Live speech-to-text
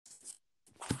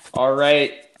All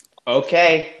right.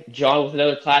 Okay. John with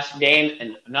another classic game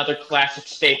and another classic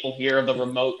staple here of the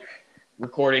remote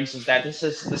recordings is that this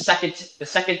is the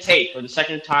second tape or the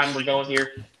second time we're going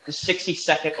here. The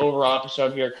 60-second overall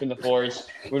episode here at Between the Fours.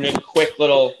 We're doing a quick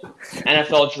little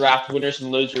NFL draft winners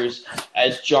and losers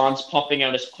as John's pumping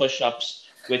out his push-ups,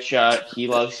 which he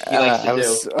likes to I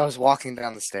do. was walking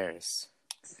down the stairs.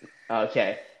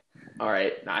 Okay. All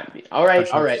right. Not me. All right.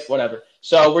 All right. Push-ups. Whatever.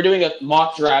 So we're doing a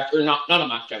mock draft, or not a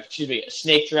mock draft. Excuse me, a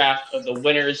snake draft of the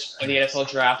winners of the NFL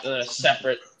draft, and then a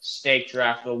separate snake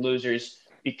draft of the losers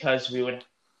because we would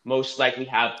most likely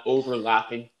have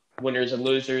overlapping winners and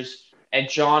losers. And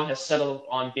John has settled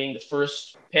on being the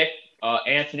first pick.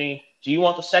 Anthony, do you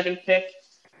want the second pick?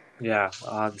 Yeah,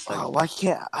 I'll have the second. Why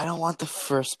can't I don't want the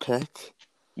first pick?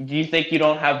 Do you think you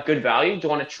don't have good value? Do you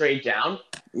want to trade down?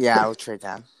 Yeah, I'll trade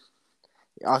down.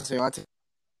 Also,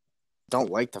 don't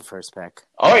like the first pick.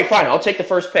 All right, fine. I'll take the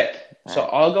first pick. So All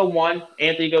right. I'll go 1.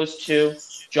 Anthony goes 2.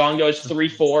 John goes 3,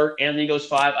 4. Anthony goes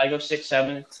 5. I go 6,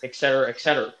 7, etc.,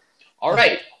 etc. All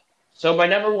right. So my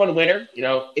number one winner,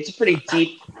 it's a pretty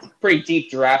deep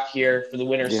draft here for the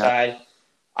winner's side.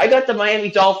 I got the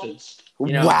Miami Dolphins.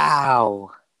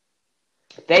 Wow.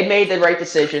 They made the right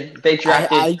decision. They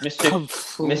drafted I Mr.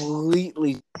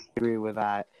 completely agree with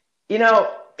that.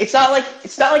 It's not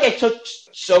like I took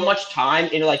so much time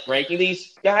into ranking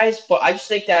these guys, but I just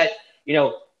think that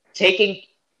taking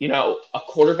a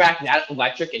quarterback that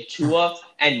electric and Tua,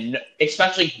 and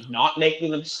especially not making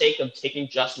the mistake of taking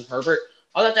Justin Herbert,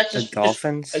 I thought that's The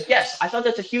Dolphins? Yes, I thought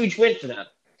that's a huge win for them.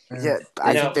 Yeah,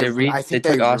 I think they they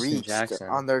took Austin reached Jackson.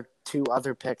 on their 2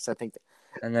 other picks. I think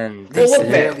And then They they look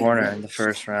hit bad. a corner in the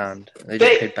first round. They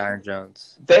just picked Byron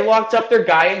Jones. They locked up their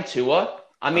guy in Tua.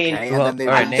 I mean, Okay, Well, and then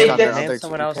they all right, reached on their name other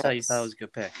someone 2 else that you picks. thought was a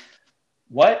good pick.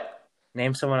 what?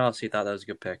 Name someone else you thought that was a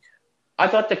good pick. I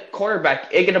thought the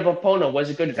quarterback, Iggy was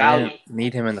a good They value. didn't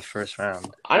need him in the first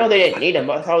round. I know they didn't need him,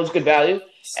 but I thought it was good value.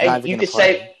 It's And not even you gonna could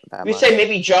play say that you much. say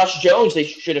maybe Josh Jones they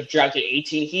should have drafted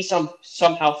 18. He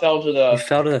somehow fell to He the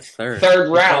fell to the third. third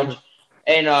round.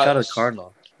 And He fell to the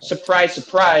Cardinal. surprise,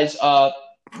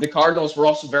 the Cardinals were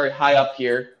also very high up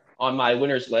here on my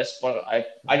winners list, but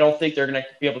I don't think they're going to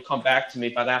be able to come back to me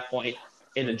by that point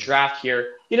in the draft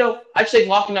here. I'd say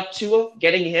locking up Tua,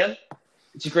 getting him,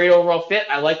 it's a great overall fit.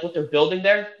 I like what they're building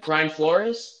there, Brian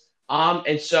Flores.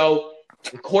 And so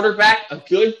the quarterback, a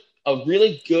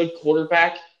really good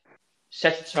quarterback,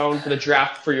 sets the tone for the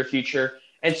draft for your future.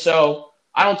 And so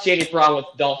I don't see any problem with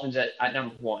the Dolphins at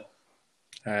number 1.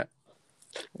 All right.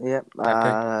 Yep.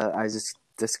 I just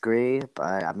disagree, but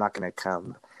I'm not gonna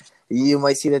come. You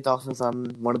might see the Dolphins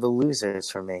on one of the losers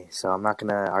for me, so I'm not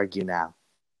gonna argue now.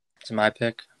 It's my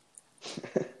pick.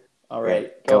 All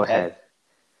right, Go ahead.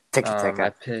 Take a I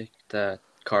ticket. picked the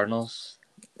Cardinals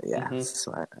Yeah, Mhm. that's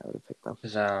why I would pick them.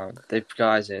 because they've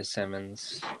got Isaiah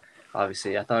Simmons.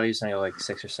 Obviously, I thought he was going to go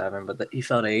 6 or 7, but he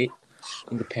fell to 8. I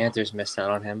think the Panthers missed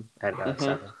out on him at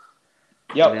 7.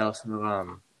 Yep. And they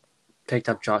also picked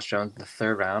up Josh Jones in the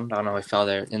third round. I don't know, he fell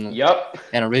there. Yep.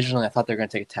 And originally, I thought they were going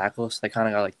to take a tackle, so they kind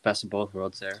of got best of both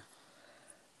worlds there.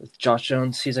 With Josh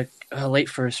Jones, he's a late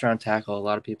first round tackle. A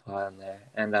lot of people had him there,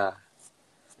 and I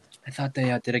thought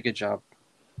they did a good job.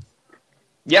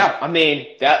 Yeah, I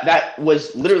mean that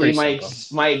was literally pretty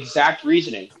my exact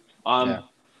reasoning. Yeah.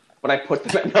 When I put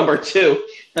them at number 2.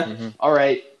 Mhm. All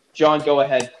right, John, go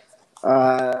ahead.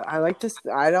 I like this.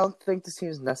 I don't think this team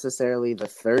is necessarily the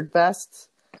third best,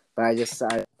 but it's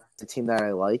a team that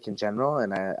I like in general,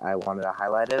 and I wanted to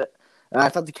highlight it. I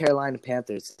thought the Carolina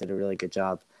Panthers did a really good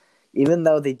job. Even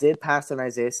though they did pass on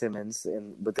Isaiah Simmons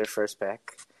with their first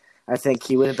pick, I think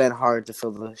he would have been hard to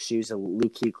fill the shoes of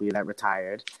Luke Kuechly that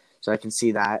retired. So I can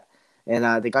see that.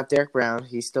 And they got Derek Brown.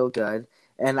 He's still good.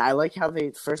 And I like how they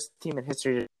first team in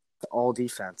history all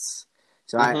defense.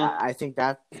 So I think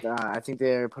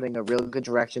they're putting a real good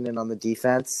direction in on the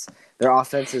defense. Their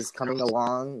offense is coming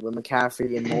along with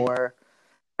McCaffrey and Moore.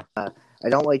 I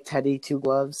don't like Teddy Two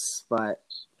Gloves, but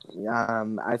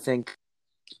I think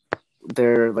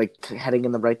they're heading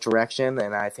in the right direction,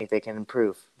 and I think they can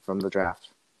improve from the draft.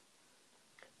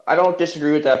 I don't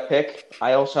disagree with that pick.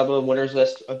 I also have the winners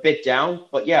list a bit down,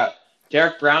 but yeah,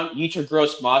 Derek Brown, Yetur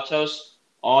Gross-Matos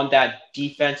on that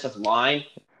defensive line.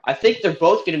 I think they're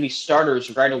both going to be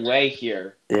starters right away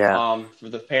here. Yeah. For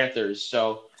the Panthers.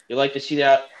 So you like to see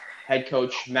that head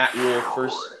coach Matt Rule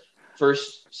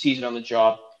first season on the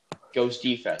job goes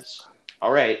defense.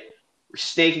 All right, we're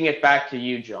staking it back to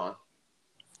you, John.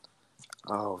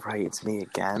 Oh, right, it's me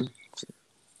again.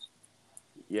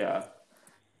 Yeah,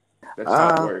 that's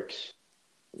how it works.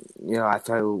 I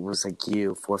thought it was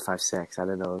you, 4, 5, 6. I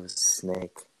didn't know it was a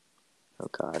snake. Oh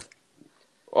God.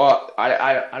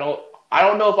 I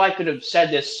don't know if I could have said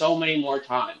this so many more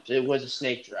times. It was a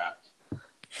snake draft.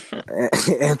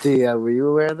 Anthony, were you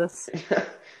aware of this?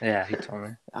 Yeah, he told me.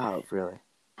 Oh, really?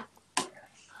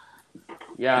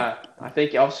 Yeah, I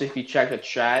think also if you check the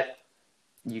chat,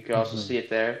 you can also Mhm. see it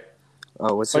there.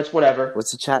 Oh, what's But it? it's whatever.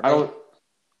 What's the chat I name?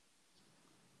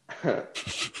 don't.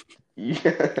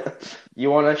 You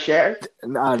want to share?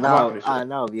 No, I'm not gonna share.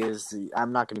 no, because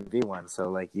I'm not going to be one. So,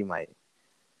 like, you might.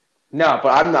 No, but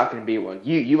I'm not going to be one.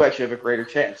 You actually have a greater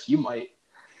chance. You might.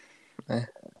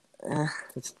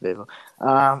 It's debatable.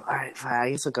 All right, fine. I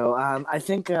guess I'll go. I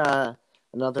think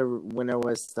another winner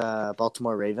was the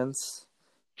Baltimore Ravens.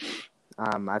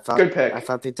 Good pick. I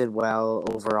thought they did well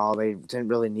overall. They didn't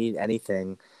really need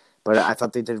anything, but I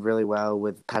thought they did really well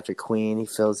with Patrick Queen. He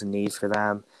fills a need for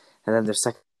them, and then their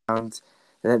second round,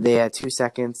 they had 2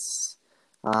 seconds,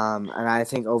 and I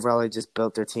think overall they just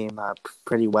built their team up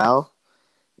pretty well.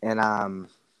 And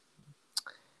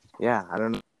yeah, I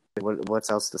don't know what's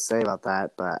else to say about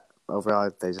that, but overall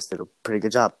they just did a pretty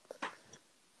good job.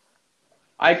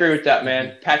 I agree with that,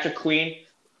 man. Patrick Queen,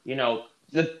 you know,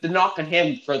 the knock on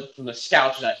him from the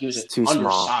scouts is that he was He's an too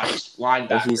small. undersized But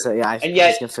linebacker. I And think yet-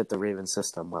 he's gonna fit the Ravens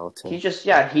system well too.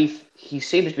 he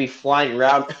seems to be flying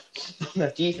around on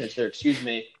the defense there, excuse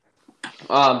me.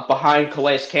 Behind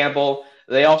Calais Campbell.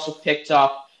 They also picked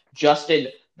up Justin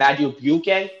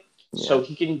Madubuike, so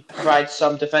he can provide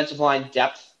some defensive line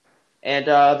depth. And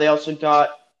they also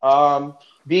got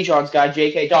Bijan's guy,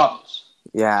 J.K. Dobbins.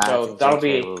 Yeah, So I think that'll JK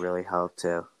be- will really help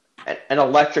too. An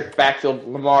electric backfield,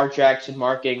 Lamar Jackson,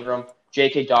 Mark Ingram,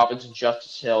 J.K. Dobbins, and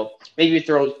Justice Hill. Maybe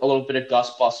throw a little bit of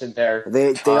Gus Bus in there.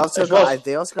 They also as well got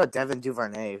as- Devin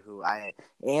Duvernay,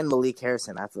 and Malik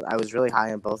Harrison. I was really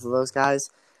high on both of those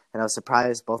guys, and I was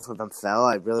surprised both of them fell.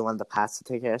 I really wanted the pass to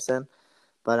take Harrison,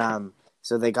 but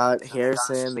so they got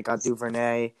Harrison, they got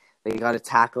Duvernay, they got a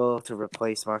tackle to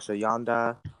replace Marshall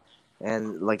Yonda,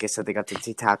 and like I said, they got the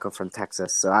D tackle from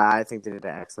Texas. So I think they did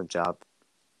an excellent job.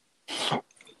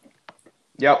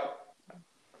 Yep.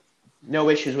 No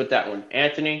issues with that one.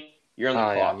 Anthony, you're on the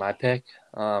Oh yeah, clock. my pick.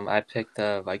 I picked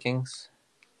the Vikings.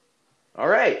 All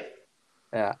right.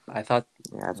 Yeah, I thought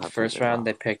Yeah, I the thought first they did round well.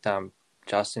 they picked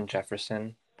Justin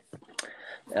Jefferson,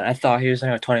 and I thought he was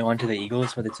going to go 21 to the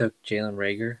Eagles, but they took Jalen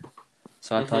Reagor,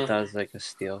 so I thought that was like a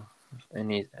steal,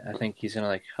 and I think he's going to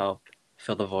like help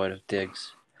fill the void of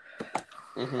Diggs.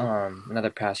 Another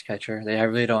pass catcher. They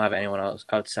really don't have anyone else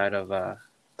outside of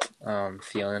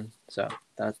Thielen, so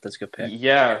that's a good pick.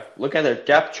 Yeah, look at their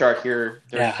depth chart here.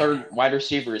 Their third wide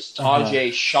receiver is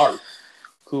Tajay Sharp,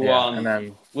 who and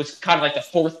then was kind of like the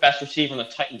fourth best receiver on the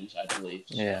Titans, I believe.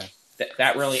 yeah,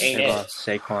 That really ain't they it. lost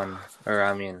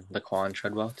Laquan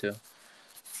Treadwell too.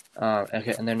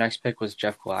 Okay, and their next pick was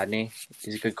Jeff Gladney.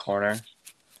 He's a good corner.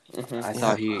 I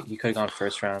thought he could have gone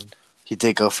first round. He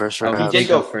did go first Oh, round. he did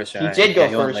go first first round. He did go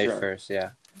he went first late round. first. Yeah,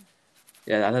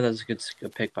 I thought that was a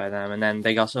good pick by them. And then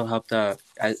they also helped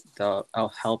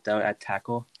helped out at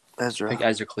tackle. Pick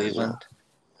Ezra Cleveland.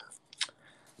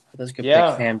 That's a good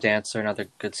pick. Sam Dancer, another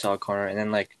good solid corner. And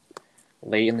then like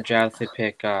late in the draft, they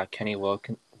pick Kenny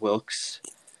Wilkes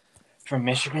from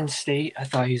Michigan State. I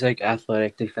thought he's like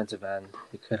athletic defensive end.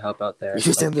 He could help out there. He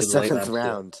was Like, in the good late 7th too.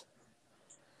 round.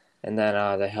 And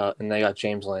then they got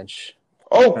James Lynch.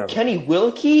 Oh, Kenny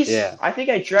Wilkes? Yeah. I think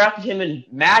I drafted him in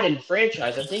Madden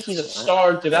franchise. I think he's a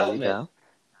star development.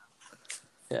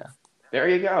 There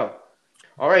you go.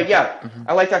 All right, yeah.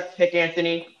 I like that pick,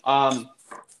 Anthony.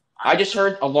 I just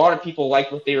heard a lot of people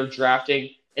like what they were drafting,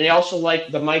 and they also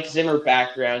like the Mike Zimmer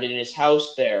background in his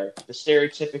house there, the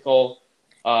stereotypical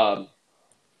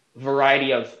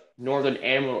variety of northern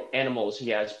animals he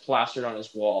has plastered on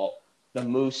his wall, the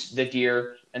moose, the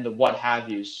deer, and the what have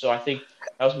yous. So I think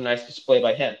that was a nice display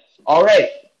by him. All right.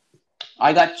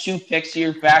 I got 2 picks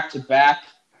here back to back.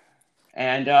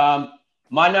 And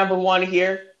my number one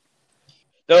here,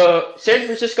 the San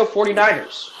Francisco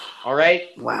 49ers. All right.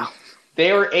 Wow.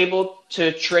 They were able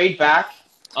to trade back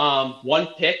 1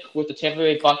 pick with the Tampa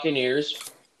Bay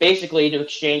Buccaneers, basically to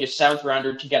exchange a 7th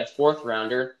rounder to get a 4th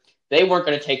rounder. They weren't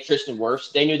going to take Tristan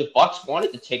Wirfs. They knew the Bucs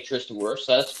wanted to take Tristan Wirfs,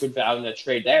 so that's good value in the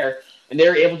trade there. And they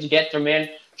were able to get their man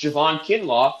Javon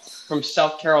Kinlaw from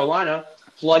South Carolina,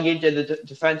 plug into the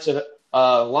defensive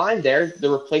line there, the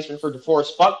replacement for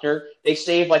DeForest Buckner. They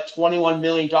saved like $21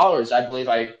 million, I believe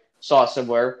I saw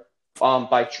somewhere,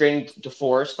 by trading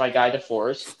my guy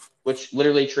DeForest, which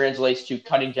literally translates to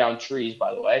cutting down trees,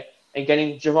 by the way, and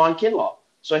getting Javon Kinlaw.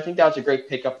 So I think that was a great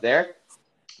pickup there.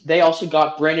 They also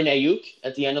got Brandon Ayuk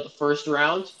at the end of the 1st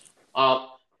round.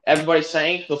 Everybody's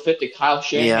saying he'll fit the Kyle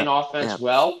Shanahan offense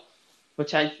well.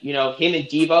 Him and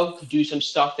Devo could do some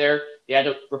stuff there. They had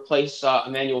to replace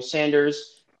Emmanuel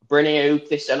Sanders. Brandon Ayuk,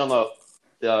 they said on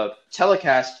the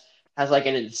telecast, has like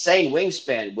an insane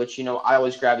wingspan, which, I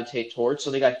always gravitate towards.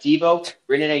 So they got Debo,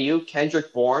 Brandon Ayuk,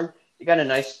 Kendrick Bourne. They got a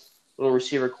nice little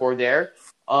receiver core there.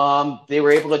 They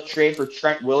were able to trade for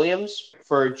Trent Williams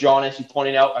for John, as you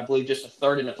pointed out, I believe just a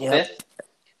third and a fifth,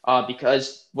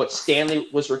 because Stanley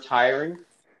was retiring.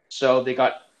 So they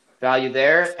got value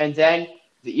there. And then,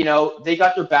 they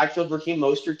got their backfield, Raheem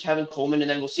Mostert, Tevin Coleman, and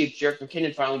then we'll see if Jerick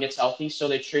McKinnon finally gets healthy. So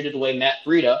they traded away Matt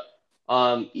Breida.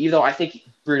 Even though I think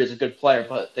Breida is a good player,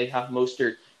 but they have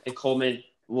Mostert and Coleman.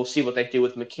 We'll see what they do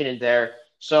with McKinnon there.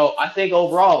 So I think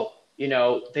overall,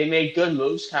 they made good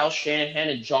moves. Kyle Shanahan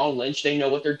and John Lynch, they know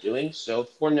what they're doing. So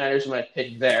 49ers are my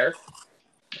pick there.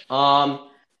 And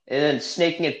then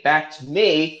snaking it back to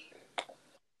me,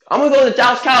 I'm going to go to the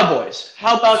Dallas Cowboys.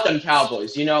 How about them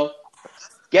Cowboys?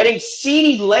 Getting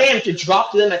CeeDee Lamb to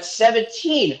drop to them at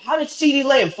 17. How did CeeDee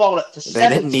Lamb fall to 17? They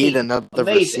didn't need another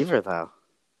receiver, though.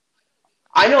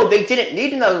 I know they didn't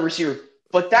need another receiver,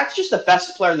 but that's just the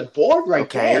best player on the board right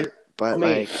there. But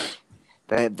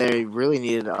they really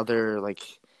needed other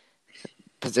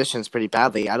positions pretty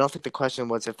badly. I don't think the question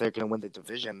was if they're going to win the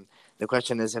division. The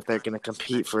question is if they're going to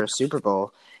compete for a Super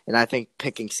Bowl. And I think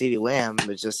picking CeeDee Lamb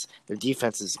is just their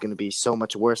defense is going to be so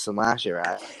much worse than last year.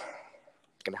 It's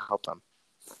going to help them.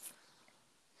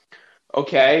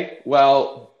 Okay,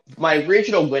 well, my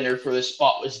original winner for this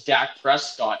spot was Dak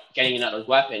Prescott getting another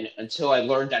weapon until I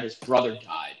learned that his brother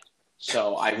died.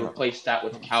 So I replaced that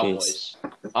with the Cowboys.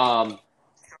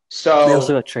 So they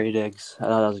also got Trey Diggs. I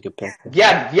thought that was a good pick.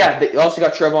 Yeah. They also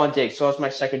got Trevon Diggs. So that was my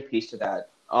second piece to that.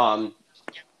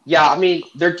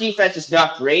 Their defense is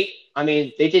not great.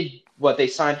 They did what? They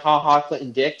signed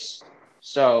Clinton Dix.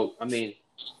 So, it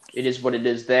is what it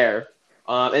is there.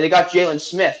 And they got Jalen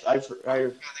Smith.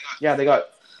 They got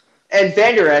and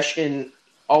Van Der Esch and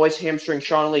always hamstring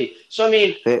Sean Lee. So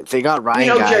they got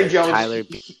Ryan Jerry Jones, Tyler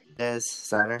Biadasz,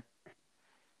 center.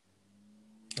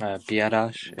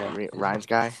 Biadasz, yeah. Ryan's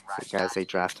guy. The guys they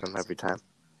draft him every time.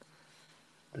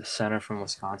 The center from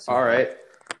Wisconsin. All right.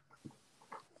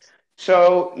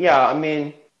 So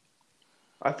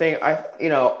I think I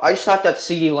just thought that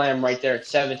CeeDee Lamb right there at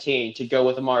 17 to go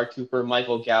with Amari Cooper,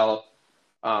 Michael Gallup,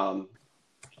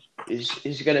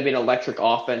 is going to be an electric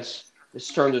offense in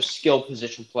terms of skill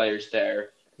position players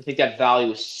there. I think that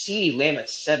value is CeeDee Lamb at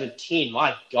 17.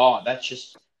 My God, that's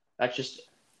just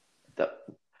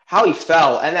how he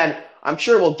fell. And then I'm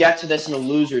sure we'll get to this in the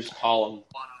losers column,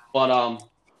 but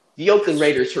the Oakland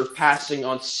Raiders are passing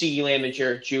on CeeDee Lamb and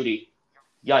Jared Jeudy.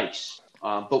 Yikes.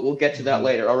 But we'll get to that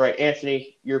later. All right,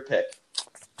 Anthony, your pick.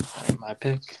 My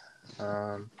pick.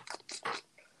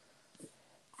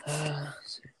 Let's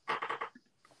see.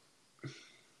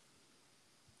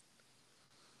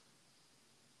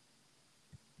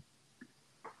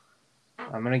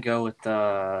 I'm gonna go with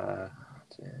the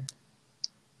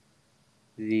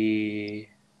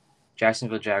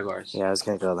Jacksonville Jaguars. Yeah, I was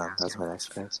gonna go there. That's my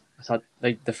next pick. I thought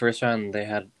the first round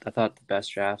the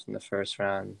best draft in the first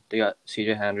round. They got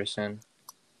C.J. Henderson.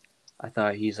 I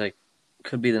thought he's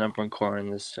could be the number one corner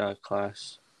in this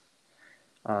class.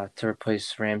 To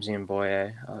replace Ramsey and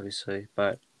Boye, obviously,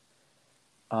 but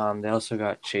they also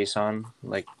got Chase on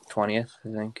 20th,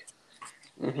 I think.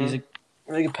 Mm-hmm. He's a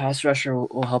really good pass rusher.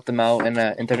 Will help them out, and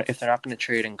if they're not going to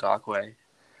trade Ngakoue,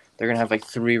 they're going to have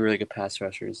three really good pass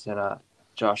rushers. Then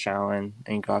Josh Allen,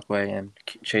 Ngakoue, and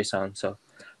Chase on. So,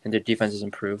 and their defense has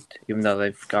improved, even though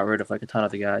they've got rid of a ton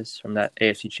of the guys from that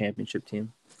AFC Championship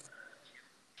team.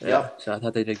 Yeah, so I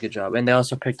thought they did a good job. And they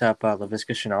also picked up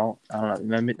Laviska Shenault. I don't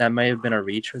know. That may have been a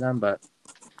reach for them, but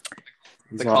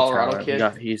he's the Colorado kid.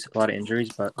 He's a lot of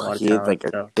injuries, but a lot of talent. He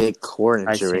had a big core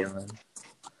injury.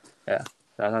 Yeah,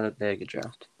 so I thought that they had a good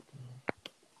draft.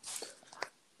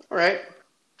 All right.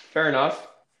 Fair enough.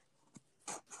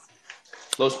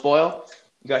 Los Boyle,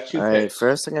 you got two picks. All right,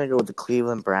 first I'm going to go with the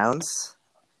Cleveland Browns.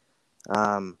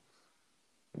 Wow.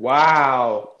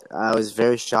 I was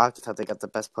very shocked at how they got the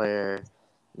best player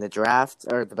in the draft,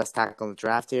 or the best tackle in the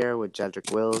draft here with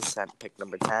Jedrick Wills at pick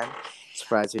number 10.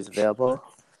 Surprised he was available.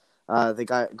 They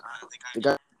got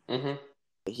mm-hmm.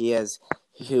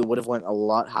 He would have went a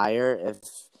lot higher if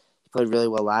he played really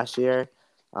well last year.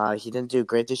 He didn't do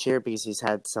great this year because he's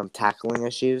had some tackling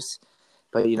issues.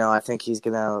 But, I think he's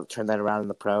going to turn that around in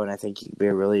the pro, and I think he could be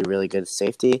a really, really good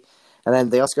safety. And then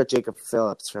they also got Jacob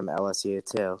Phillips from LSU,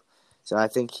 too. So I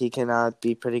think he can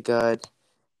be pretty good,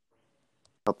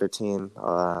 help their team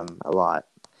a lot.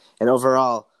 And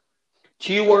overall,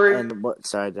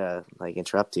 sorry to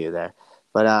interrupt you there,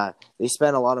 but they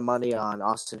spent a lot of money on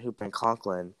Austin Hooper and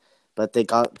Conklin, but they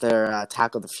got their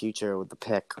tackle of the future with the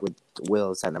pick with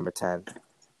Wills at number 10.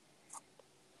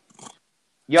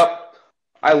 Yep.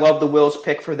 I love the Wills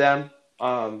pick for them.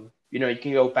 You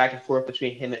can go back and forth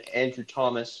between him and Andrew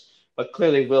Thomas, but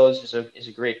clearly Wills is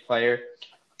a great player.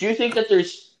 Do you think that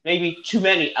there's maybe too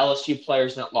many LSU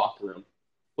players in that locker room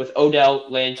with Odell,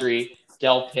 Landry,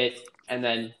 Del Pitt, and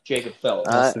then Jacob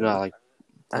Phillips?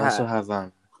 They also have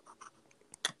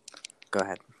Go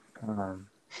ahead.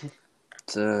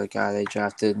 The guy they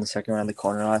drafted in the second round of the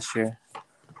corner last year.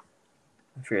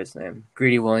 I forget his name.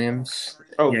 Greedy Williams.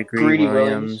 Oh, yeah, Greedy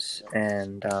Williams.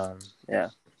 And, yeah.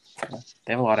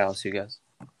 They have a lot of LSU guys.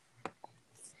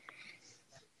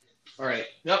 All right.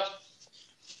 Yep.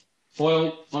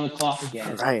 Foil on the clock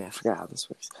again. Right, I forgot how this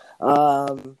works.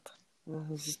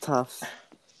 This is tough.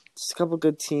 Just a couple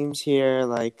good teams here.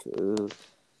 I'm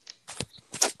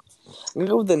gonna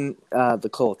go with the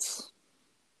Colts.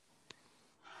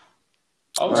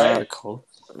 All right. The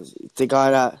Colts. They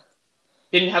got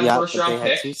Didn't have a first round they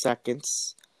had pick. 2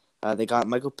 seconds. They got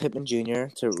Michael Pittman Jr.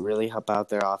 to really help out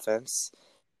their offense.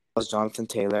 That was Jonathan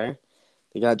Taylor.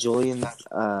 They got Julian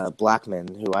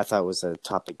Blackman, who I thought was a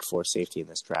top 4 safety in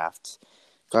this draft.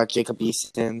 Got Jacob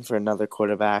Easton for another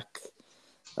quarterback.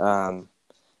 And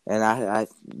I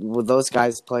with those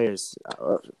players,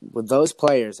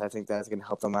 I think that's going to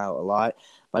help them out a lot.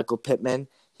 Michael Pittman,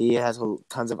 he has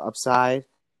tons of upside.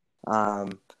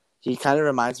 He kind of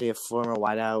reminds me of former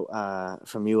wideout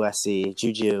from USC,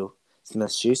 Juju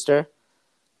Smith-Schuster.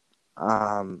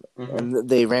 And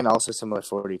they ran also similar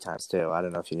 40 times too. I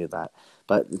don't know if you knew that,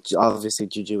 but obviously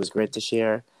Juju was great this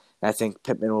year. And I think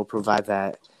Pittman will provide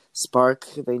that spark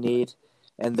they need.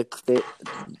 And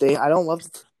they I don't love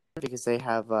it because they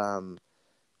have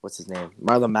what's his name,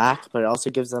 Marlon Mack, but it also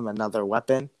gives them another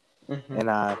weapon. And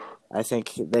I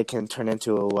think they can turn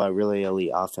into a really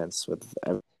elite offense with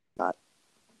everything.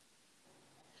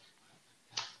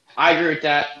 I agree with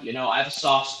that. I have a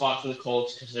soft spot for the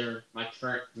Colts because they're my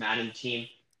current Madden team.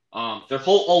 Their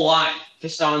whole O-line,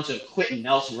 Costanzo, Quentin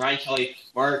Nelson, Ryan Kelly,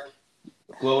 Mark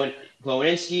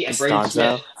Glowinski, and Braden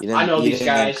Smith. I know these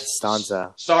guys.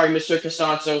 Costanzo. Sorry, Mr.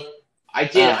 Costanzo. I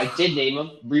did name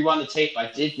him. Rewind the tape.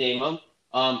 I did name him.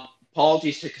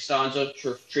 Apologies to Costanzo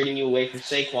for trading you away from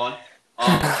Saquon.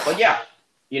 But yeah,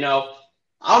 I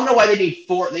don't know why they need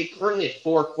 4. They currently have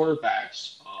 4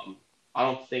 quarterbacks. I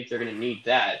don't think they're going to need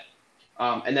that.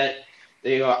 And then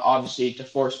they got, obviously,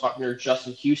 DeForest Buckner,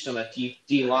 Justin Houston at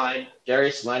D-line,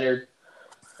 Darius Leonard,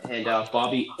 and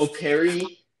Bobby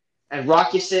Okere, and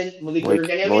Rockison, Malik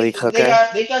Hooker.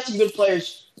 They got some good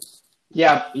players.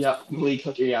 Yeah, Malik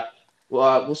Hooker, yeah.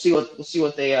 Well, we'll see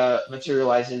what they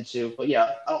materialize into. But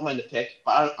yeah, I don't mind the pick.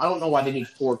 But I don't know why they need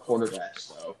 4 quarterbacks,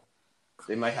 though.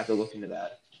 They might have to look into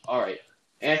that. All right.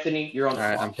 Anthony, you're on the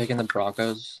clock. All right, I'm picking the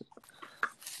Broncos.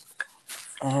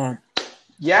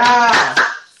 Yeah.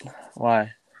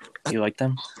 Why? You like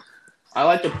them? I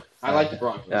like the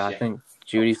Broncos. Yeah, I think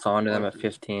Judy fell into them at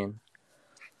 15.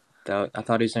 I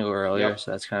thought he was going to go earlier, so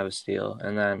that's kind of a steal.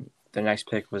 And then the next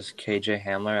pick was KJ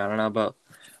Hamler. I don't know about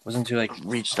 – wasn't too,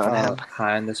 reached on him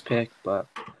high on this pick, but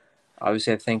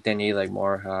obviously I think they need,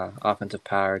 more offensive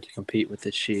power to compete with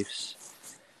the Chiefs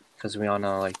because we all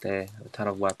know, they have a ton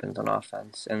of weapons on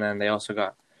offense. And then they also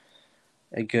got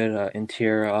a good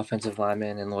interior offensive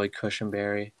lineman in Lloyd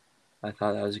Cushenberry. I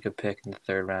thought that was a good pick in the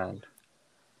 3rd round.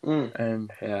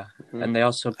 And, yeah. And they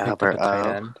also picked up a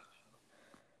tight end.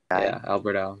 Yeah,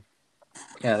 Albert O.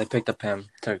 Yeah, they picked up him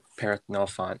to pair with Noah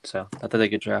Fant, so I thought they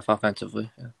could draft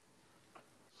offensively. Yeah.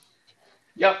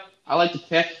 Yep, I like the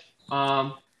pick.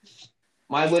 My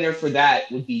winner for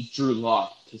that would be Drew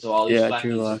Lock. Drew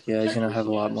Lock. Yeah, he's going to have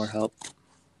a lot more help.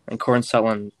 And Cortland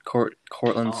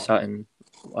Sutton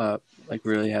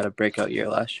really had a breakout year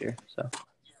last year. So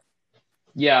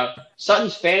yeah,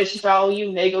 Sutton's fantasy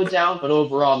value may go down, but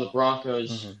overall the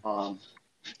Broncos,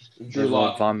 Drew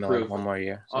Lock Von Miller one more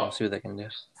year, so we'll see what they can do.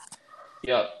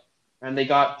 Yep, and they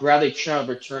got Bradley Chubb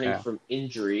returning from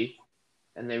injury,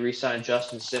 and they re-signed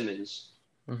Justin Simmons,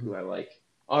 who I like.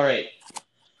 All right.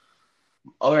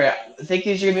 I think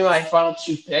these are gonna be my final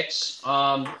 2 picks.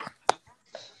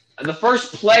 The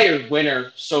first player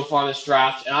winner so far in this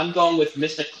draft, and I'm going with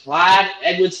Mr. Clyde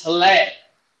Edwards-Helaire,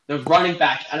 the running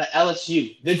back out of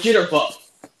LSU, the Jitterbug.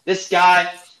 This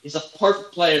guy is a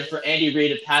perfect player for Andy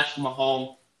Reid to pass from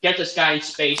home. Get this guy in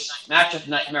space, matchup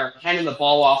nightmare, handing the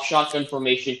ball off, shotgun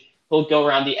formation. He'll go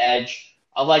around the edge.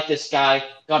 I like this guy.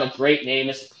 Got a great name.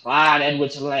 It's Clyde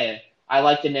Edwards-Helaire. I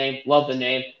like the name. Love the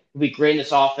name. He'll be great in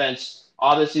this offense.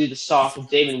 Obviously, the soft of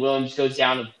David Williams goes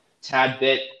down a tad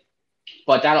bit.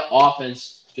 But that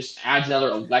offense just adds another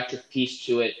electric piece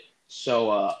to it.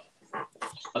 So,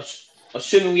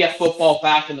 assuming we have football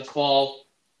back in the fall,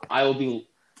 I will be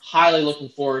highly looking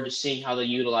forward to seeing how they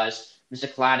utilize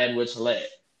Mr. Clyde Edwards-Helaire.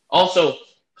 Also,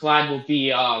 Clyde will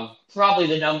be probably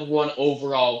the number one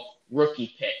overall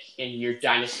rookie pick in your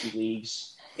dynasty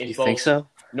leagues in You both think so?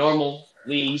 normal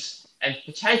leagues and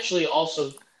potentially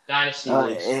also dynasty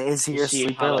leagues. Is he We'll your see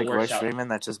sleeper how that like works Royce out. Freeman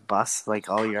that just busts like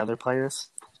all your other players?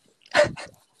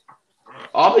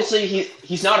 Obviously,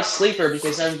 he's not a sleeper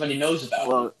because everybody knows about him.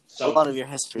 Well, So a lot of your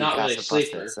history not really a passive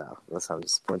sleeper. busted, so that's how I'm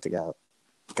just pointing out.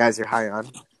 Guys, you're high on.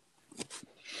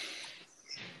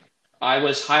 I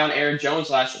was high on Aaron Jones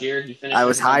last year. He finished. I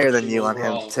was higher than #2 you on him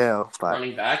overall too, but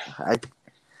running back. I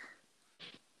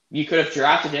You could have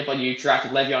drafted him, but you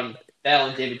drafted Le'Veon Bell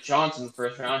and David Johnson in the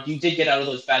first round. You did get out of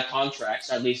those bad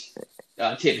contracts. At least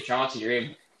David Johnson, you're able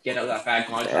to get out of that bad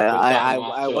contract.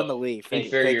 I won the league. Thank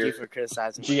you for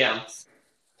criticizing GM.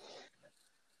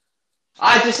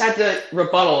 I just had to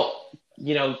rebuttal,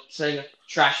 saying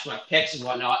trash my picks and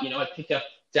whatnot. I picked up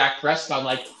Dak Prescott in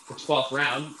like the 12th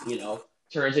round.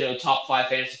 Turns into a top 5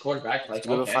 fantasy quarterback. Like,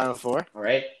 go to the Final Four. All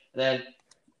right, and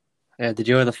then did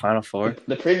you go to the Final Four?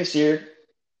 The previous year,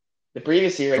 I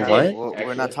did. What?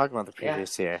 We're not talking about the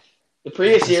previous year. The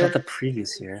previous year. Not the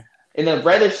previous year. In the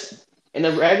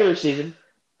regular season,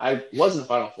 I was in the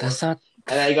Final Four. That's not.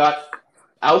 And I got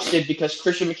ousted because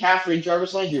Christian McCaffrey and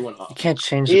Jarvis Landry went off. You can't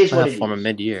change the platform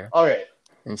mid-year. All right.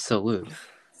 And still lose.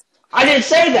 I didn't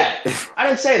say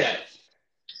that.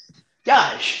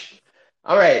 Gosh.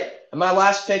 All right. And my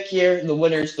last pick here in the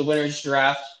winners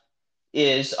draft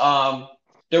is the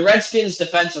Redskins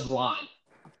defensive line.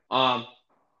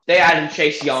 They added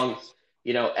Chase Young.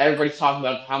 Everybody's talking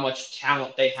about how much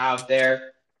talent they have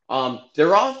there.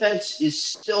 Their offense is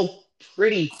still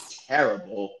pretty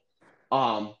terrible.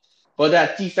 But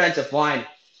that defensive line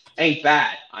ain't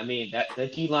bad. I mean, the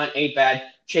D line ain't bad.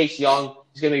 Chase Young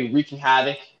is going to be wreaking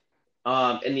havoc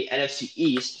in the NFC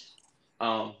East,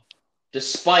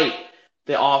 despite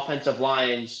the offensive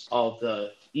lines of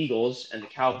the Eagles and the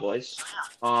Cowboys.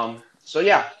 So,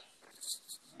 yeah.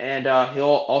 And he'll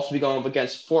also be going up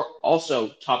against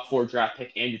top 4 draft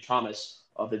pick Andrew Thomas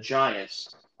of the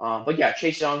Giants. But, yeah,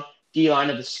 Chase Young, D-line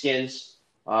of the Skins.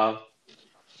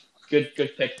 Good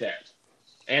pick there.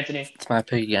 Anthony? It's my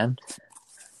pick again?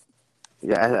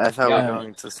 Yeah, I thought we were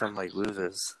going to some,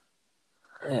 losers.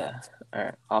 Yeah. All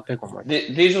right. I'll pick one more.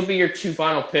 These will be your 2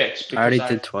 final picks. I already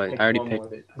did twice. I already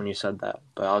picked when you said that,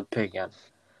 but I'll pick again.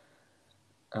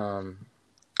 I'm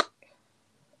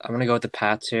going to go with the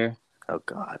Pats here. Oh,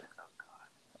 God.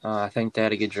 I think they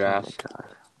had a good draft. Oh,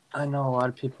 God. I know a lot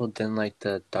of people didn't like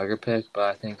the Duggar pick, but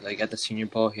I think at the Senior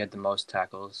Bowl, he had the most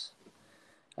tackles.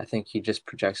 I think he just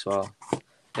projects well.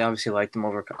 They obviously liked him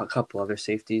over a couple other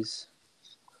safeties.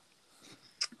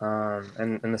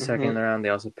 And in the second round, they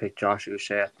also picked Josh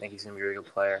Uche. I think he's going to be a really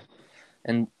good player.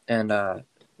 And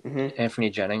Anthony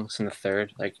Jennings in the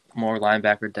third, more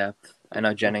linebacker depth. I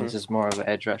know Jennings is more of an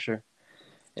edge rusher,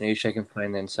 and Uche can play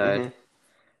on the inside.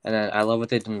 And then I love what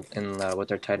they did with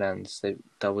their tight ends. They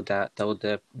double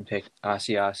dip and pick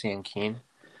Asiasi and Keene.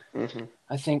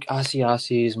 I think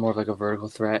Asiasi is more of a vertical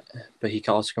threat, but he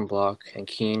also can block. And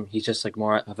Keene, he's just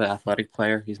more of an athletic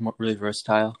player. He's really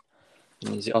versatile,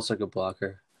 and he's also a good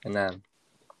blocker. And then,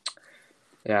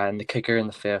 and the kicker in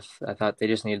the 5th, I thought they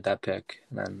just needed that pick.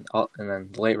 And then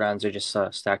the late rounds are just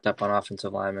stacked up on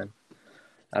offensive linemen.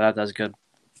 I thought that was good.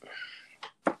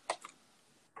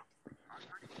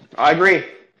 I agree.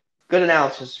 Good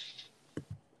analysis.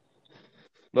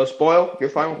 Most Boyle, your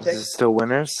final pick? Is it still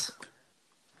winners?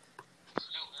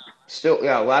 Still,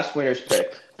 last winner's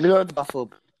pick. I'm going to go with the Buffalo.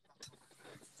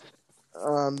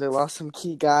 They lost some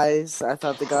key guys. I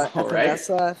thought they got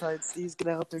Epinesa. I thought he's going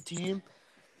to help their team.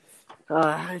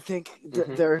 I think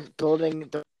they're building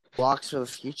the blocks for the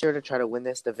future to try to win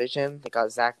this division. They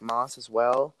got Zach Moss as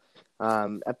well.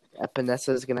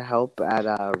 Epinesa is going to help at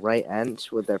right end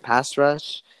with their pass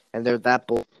rush. And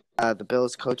the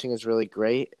Bills' coaching is really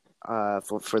great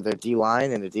for their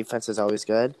D-line, and their defense is always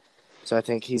good. So I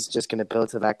think he's just going to build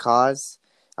to that cause.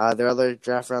 Their other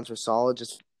draft rounds were solid,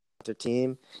 just their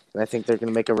team, and I think they're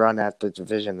going to make a run at the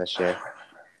division this year.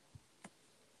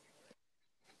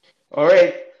 All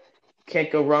right.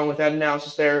 Can't go wrong with that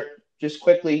analysis there. Just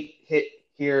quickly hit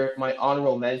here my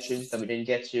honorable mentions that we didn't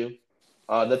get to.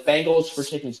 The Bengals for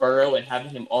taking Burrow and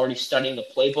having him already studying the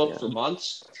playbook for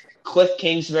months. Cliff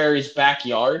Kingsbury's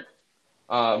backyard.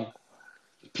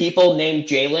 People named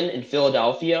Jalen in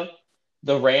Philadelphia.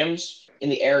 The Rams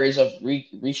in the areas of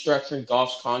restructuring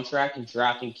Goff's contract and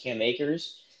drafting Cam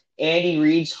Akers. Andy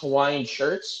Reid's Hawaiian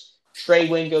shirts. Trey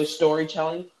Wingo's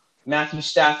storytelling. Matthew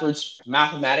Stafford's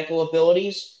mathematical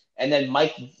abilities. And then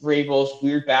Mike Vrabel's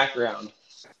weird background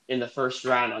in the first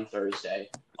round on Thursday.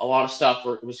 A lot of stuff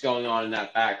was going on in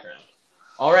that background.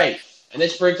 All right. And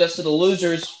this brings us to the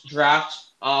losers draft.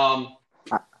 How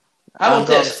I'm about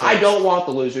going this? I first. don't want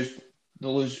the losers. The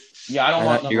losers. Yeah, I don't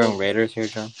want them. You're going Raiders here,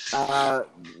 John? The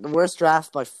worst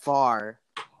draft by far.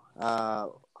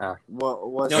 What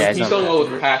was? No, Yeah, he's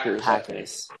going with Packers.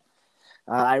 Packers.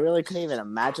 I really couldn't even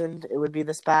imagine it would be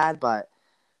this bad, but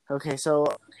okay. So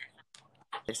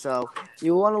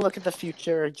you want to look at the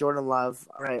future, Jordan Love,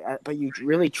 right? But you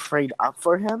really trade up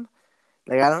for him.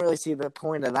 Like I don't really see the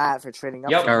point of that for trading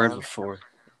up for him. Before.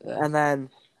 Yeah. And then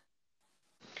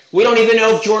we don't even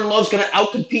know if Jordan Love's going to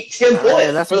outcompete Tim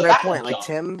Boyle. That's a great point. Like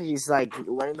Tim, he's like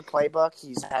learning the playbook.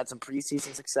 He's had some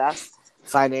preseason success,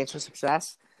 financial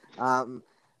success.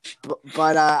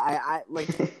 But I like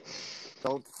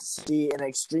don't see an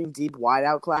extreme deep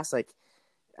wideout class. Like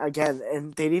again,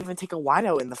 and they didn't even take a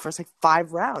wideout in the first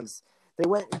 5 rounds. They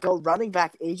go running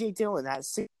back AJ Dillon at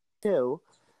 6'2",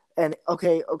 and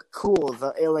okay, cool.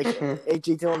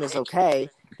 AJ Dillon is okay.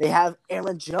 They have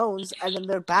Aaron Jones, and then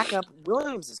their backup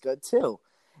Williams is good too.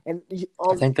 And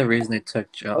I think the reason they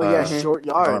took short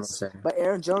yards, but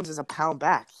Aaron Jones is a pound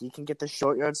back. He can get the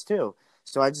short yards too.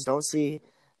 So I just don't see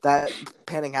that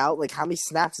panning out. Like how many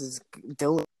snaps does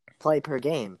Dillon play per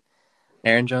game?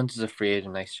 Aaron Jones is a free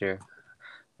agent next year.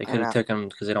 They could have took him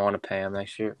because they don't want to pay him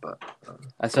next year, but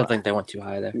I still think they went too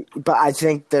high there. But I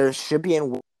think there should be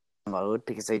in mode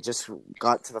because they just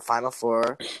got to the Final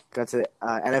Four, got to the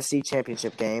NFC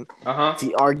Championship game.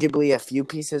 Arguably a few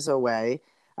pieces away.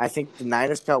 I think the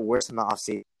Niners got worse in the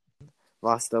offseason.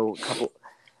 Lost a couple,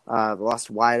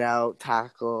 lost wideout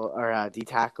tackle or D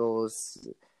tackles.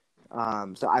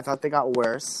 So I thought they got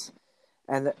worse,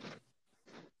 and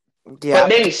but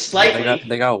maybe slightly.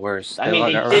 They got worse.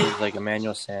 They got like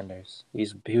Emmanuel Sanders. He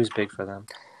was big for them.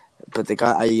 But they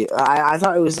got. I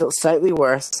thought it was slightly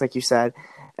worse, like you said,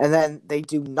 and then they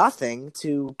do nothing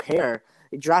to pair.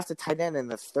 They draft a tight end in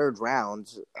the 3rd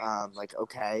round.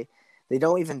 Okay, they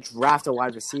don't even draft a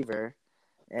wide receiver,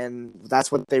 and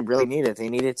that's what they really needed. They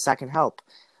needed second help.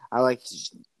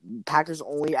 Packers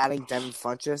only adding Devin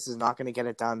Funchess is not going to get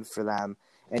it done for them,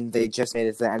 and they just made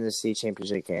it to the NFC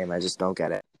Championship game. I just don't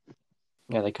get it.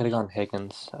 Yeah, they could have gone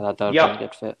Higgins. I thought that would be a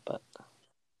good fit, but.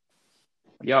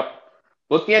 Yep.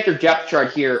 Looking at their depth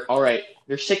chart here, all right,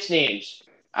 there's 6 names.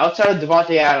 Outside of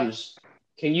Devontae Adams,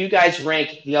 can you guys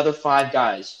rank the other 5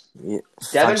 guys? Yeah,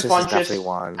 Devin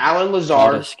Funchess, Alan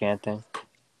Lazard, Scantling,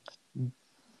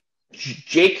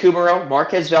 Jake Kumerow,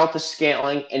 Marquez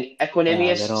Valdes-Scantling, and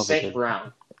Equanimeous St.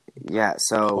 Brown. Yeah,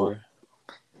 so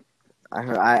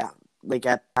I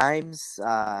at times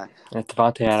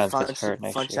Devontae Adams gets hurt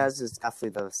next year. Funchess is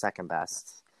definitely the second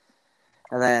best.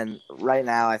 And then right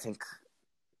now I think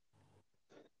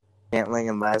Scantling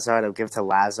and Lazard, I'll give to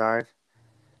Lazard.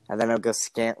 And then I'll go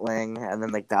Scantling, and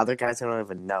then the other guys I don't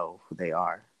even know who they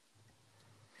are.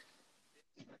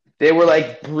 They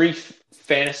were brief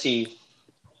fantasy.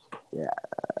 Yeah,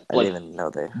 I didn't even know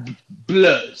they.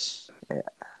 Blurs. Yeah.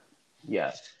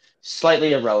 Yeah.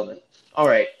 Slightly irrelevant. All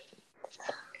right.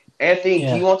 Anthony,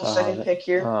 do you want the second pick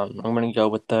here? I'm going to go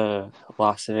with the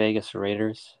Las Vegas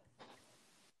Raiders.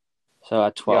 So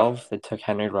at 12, they took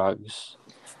Henry Ruggs.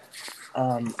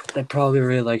 They probably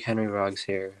really like Henry Ruggs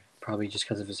here. Probably just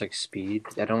because of his speed.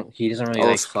 He doesn't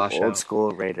really flash out old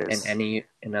school Raiders in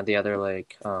the other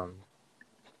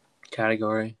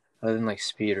category other than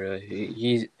speed. Really,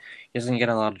 he doesn't get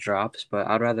a lot of drops. But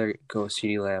I'd rather go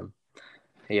CeeDee Lamb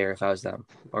here if I was them,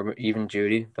 or even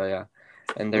Judy. But yeah,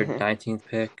 and their 19th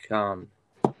pick,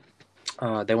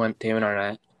 they went Damon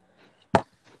Arnett,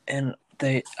 and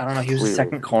I don't know, he was the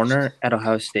second corner at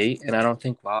Ohio State, and I don't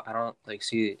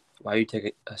see why you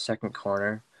take a second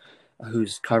corner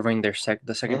who's covering the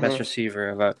second best receiver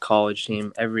of a college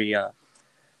team every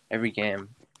game,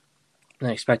 and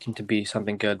I expect him to be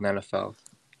something good in the NFL.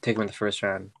 Take him in the 1st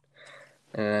round,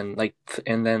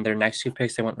 and then their next 2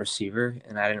 picks they went receiver,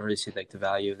 and I didn't really see the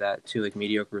value of that. 2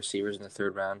 mediocre receivers in the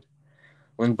 3rd round.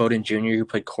 Lynn Bowden Jr., who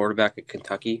played quarterback at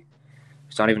Kentucky,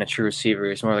 he's not even a true receiver.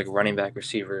 He's more like a running back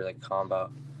receiver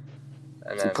combo.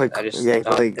 And then in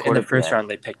the 1st round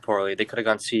they picked poorly. They could have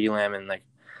gone CeeDee Lamb and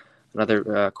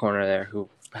another corner there who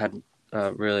had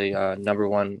really number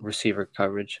 1 receiver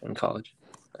coverage in college.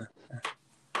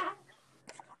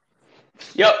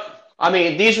 Yep. I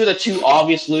mean, these were the 2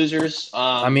 obvious losers.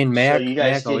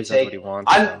 Mayak always does what he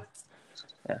wants. So.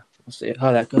 Yeah, we'll see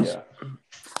how that goes. Yeah.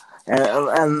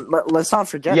 And let's not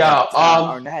forget that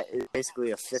Arnett is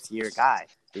basically a 5th-year guy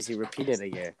because he repeated a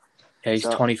year. Yeah, he's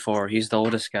 24. He's the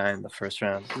oldest guy in the 1st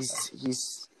round.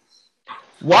 He's.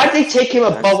 Why'd they take him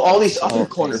above all these other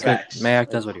cornerbacks? Mayak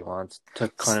does what he wants.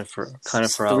 Took Connor for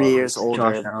 3 years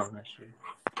older. Josh Allen this year.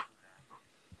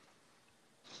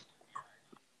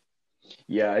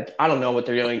 Yeah, I don't know what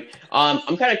they're doing.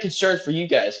 I'm kind of concerned for you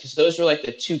guys because those are like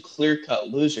the two clear-cut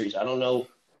losers. I don't know.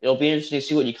 It'll be interesting to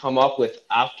see what you come up with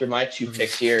after my two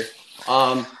picks here.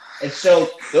 And so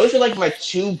those are like my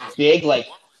two big like.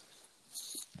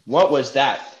 What was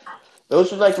that?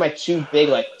 Those are like my two big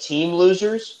like team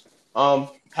losers.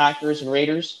 Packers and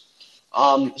Raiders.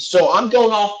 So I'm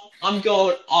going off. I'm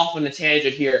going off on a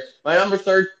tangent here. My number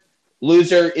third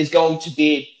loser is going to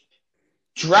be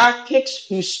draft picks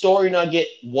whose story nugget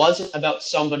wasn't about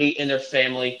somebody in their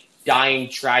family dying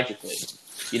tragically.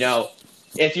 You know,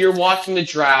 if you're watching the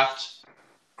draft,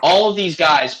 all of these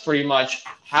guys pretty much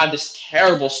had this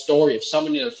terrible story of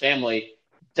somebody in their family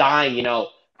dying. You know,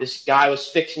 this guy was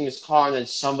fixing his car and then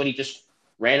somebody just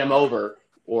ran him over,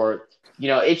 or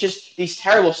it's just these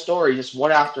terrible stories, just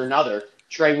one after another.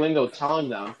 Trey Wingo telling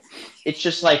them, it's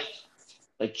just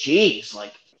geez,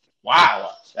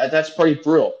 wow, that's pretty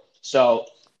brutal. So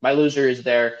my loser is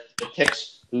there, the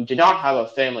picks who did not have a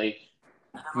family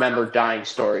member dying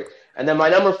story. And then my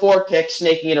number 4 pick,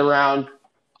 snaking it around,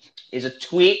 is a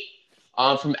tweet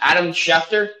from Adam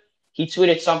Schefter. He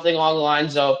tweeted something along the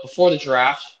lines of, before the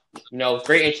draft,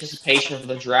 great anticipation for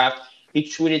the draft. He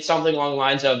tweeted something along the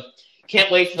lines of,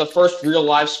 can't wait for the first real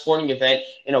live sporting event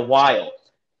in a while.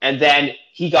 And then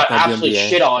he got WNBA, absolutely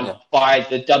shit on by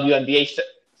the WNBA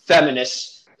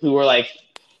feminists who were like,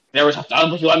 there was a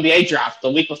WNBA draft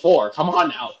the week before. Come on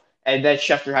now. And then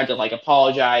Schefter had to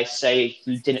apologize, say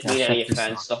he didn't mean any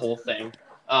offense, the whole thing.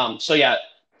 So yeah,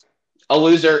 a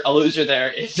loser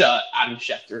there is Adam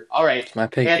Schefter. All right, my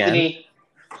pick Anthony. Again?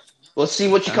 Let's see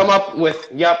what you come up with.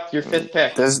 Yep, your 5th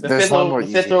pick. There's the fifth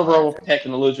overall pick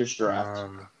in the losers draft.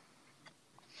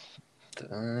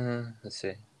 Let's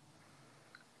see.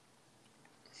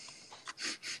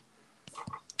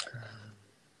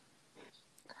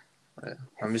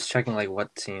 I'm just checking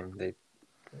what team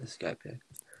this guy picked.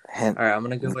 All right, I'm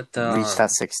gonna go with the reached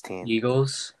that 16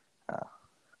 Eagles.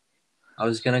 I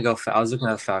was looking at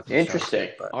the Falcons. Interesting.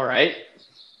 All right.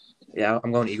 Yeah,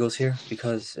 I'm going Eagles here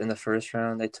because in the first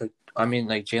round they took.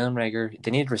 Jalen Reagor.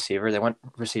 They needed receiver. They went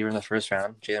receiver in the first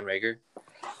round. Jalen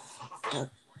Reagor.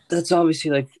 That's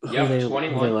obviously who they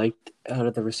liked out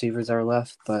of the receivers that are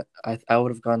left. But I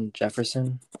would have gone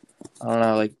Jefferson. I don't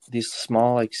know. These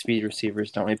small speed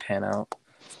receivers don't really pan out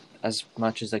as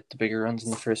much as the bigger ones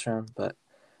in the first round.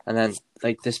 And then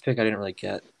this pick I didn't really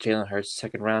get. Jalen Hurts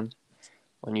second round.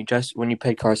 When you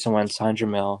pick Carson Wentz 100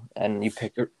 mil and you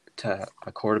pick to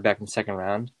a quarterback in the second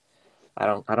round, I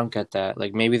don't get that.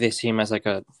 Maybe they see him as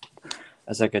a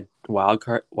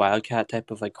wildcat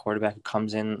type of quarterback who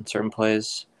comes in certain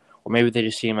plays, or maybe they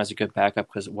just see him as a good backup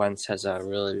because Wentz has a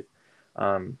really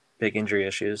big injury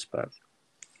issues. But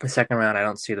the second round, I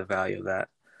don't see the value of that.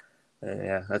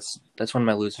 Yeah, that's one of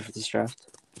my losers for this draft.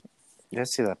 Yeah, I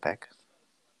see that pick.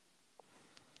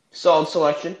 Solid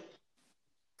selection.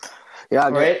 Yeah,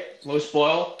 all right. Low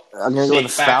spoil. I'm gonna go with the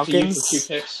Falcons. To 2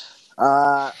 picks.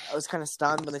 I was kind of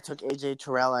stunned when they took AJ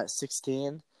Terrell at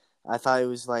 16. I thought it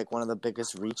was one of the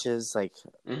biggest reaches,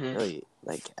 really,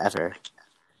 ever.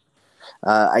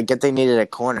 I get they needed a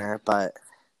corner, but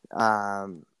I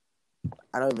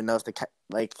don't even know if they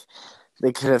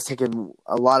could have taken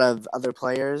a lot of other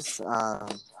players.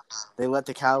 They let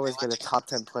the Cowboys get a top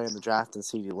 10 player in the draft in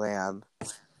CeeDee Lamb,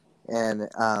 and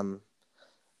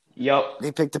Yep.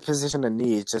 they picked a position of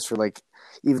need just for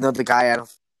even though the guy I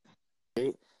don't.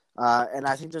 And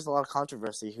I think there's a lot of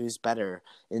controversy. Who's better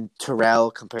in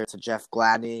Terrell compared to Jeff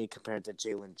Gladney, compared to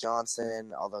Jalen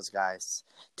Johnson, all those guys,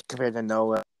 compared to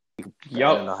Noah. Yep.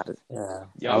 I don't know how to.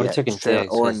 I would have taken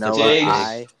Diggs or Noah.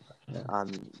 Diggs.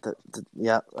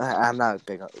 I'm not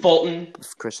big on Fulton.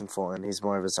 Christian Fulton. He's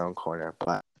more of his own corner,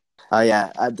 but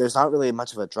there's not really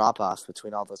much of a drop off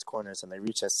between all those corners, and they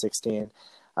reach at 16.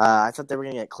 I thought they were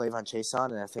going to get Clavon Chase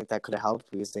on, and I think that could have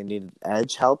helped because they needed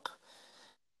edge help.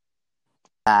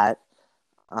 Okay,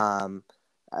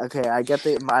 I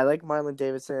like Marlon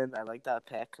Davidson. I like that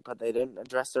pick, but they didn't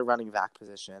address their running back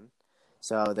position,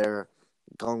 so they're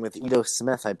going with Ito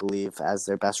Smith, I believe, as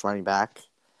their best running back.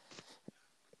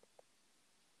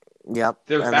 Yep,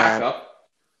 Their backup.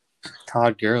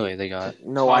 Todd Gurley, they got.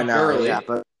 No, I know. Gurley. Yeah,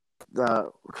 but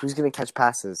who's going to catch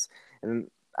passes? And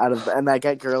I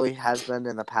get Gurley has been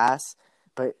in the past,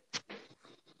 but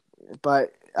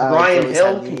Ryan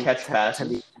Hill can catch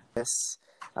passes.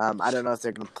 I don't know if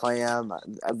they're going to play him.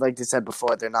 Like they said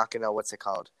before, they're not going to, what's it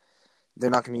called? They're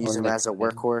not going to use him as a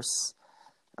workhorse.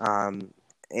 I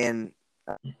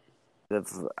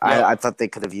thought they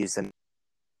could have used him,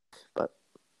 but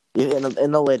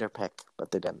in a later pick,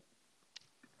 but they didn't.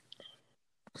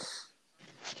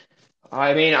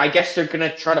 I mean, I guess they're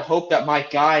gonna try to hope that my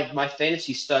guy, my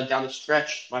fantasy stud down the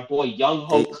stretch, my boy Young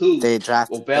Ho Koo,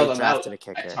 will bail them out a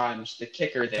kicker. at times. The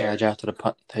kicker there. Yeah, they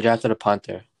drafted a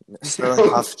punter. Sterling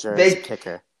Hofstra is a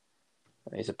kicker.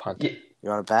 He's a punter. You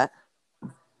want to bet?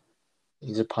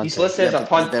 He's a punter. He's listed as a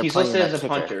punter. He's listed as a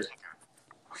punter.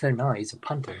 No, he's a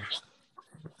punter.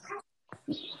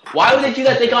 Why would they do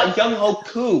that? They got Young Ho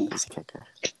Koo. He's a kicker.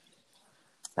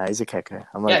 No, he's a kicker.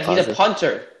 He's a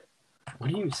punter. What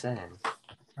are you saying?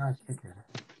 Not a kicker.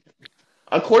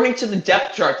 According to the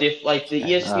depth chart, the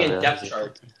ESPN depth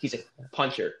chart, he's a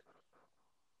punter.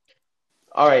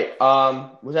 All right.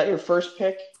 Was that your first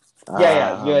pick?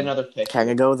 Yeah. You had another pick. Can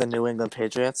I go with the New England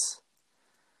Patriots?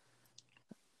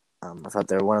 I thought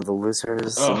they were one of the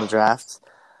losers in the draft.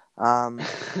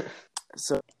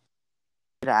 So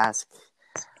to ask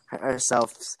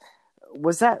ourselves,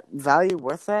 was that value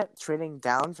worth it, trading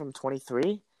down from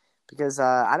 23? Because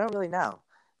I don't really know.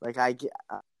 Like, I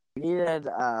needed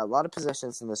a lot of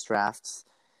positions in this draft,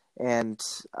 and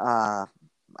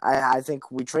I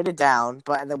think we traded down,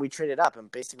 and then we traded up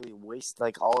and basically waste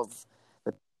like all of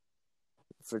the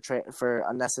for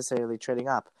unnecessarily trading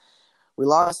up. We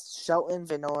lost Shelton,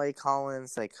 Vinoy,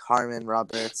 Collins, like Harmon,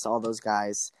 Roberts, all those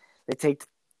guys. They take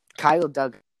Kyle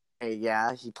Duggar.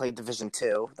 Yeah, he played Division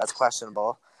II. That's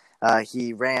questionable.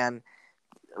 He ran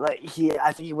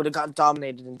I think he would have gotten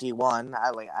dominated in D1.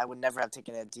 I would never have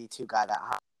taken a D2 guy that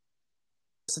high.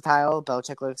 Versatile.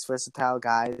 Belichick looks versatile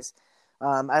guys.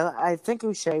 I think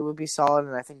Uche would be solid,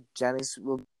 and I think Jennings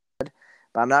will be good.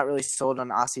 But I'm not really sold on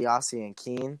Ossie and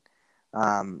Keene.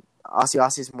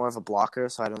 Ossie's more of a blocker,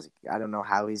 so I don't know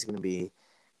how he's going to be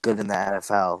good in the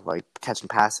NFL, like catching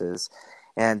passes.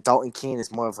 And Dalton Keene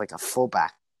is more of like a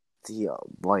fullback,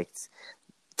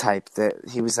 type that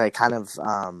he was like kind of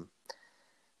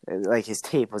like his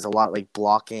tape was a lot like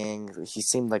blocking. He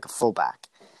seemed like a fullback,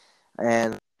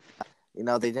 and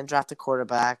they didn't draft a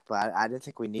quarterback, but I didn't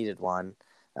think we needed one.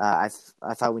 I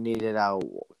thought we needed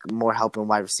more help in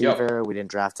wide receiver. Yep. We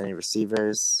didn't draft any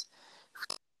receivers.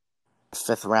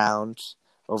 5th round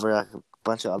over a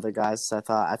bunch of other guys. So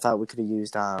I thought we could have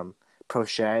used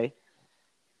Prochet.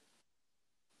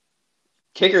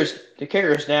 The kicker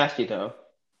is nasty though.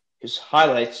 His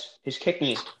highlights, his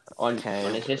kicking on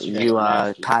his history. You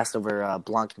passed over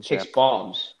Blankenship. Kicks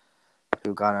bombs.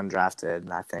 Who got undrafted,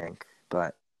 I think,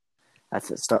 but I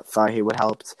thought he would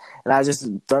help. And I just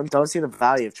don't see the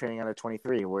value of trading under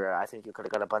 23, where I think you could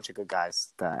have got a bunch of good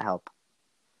guys that help.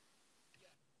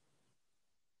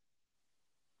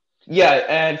 Yeah,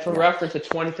 and for reference, the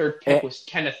 23rd pick was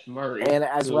Kenneth Murray. And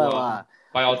as who, well,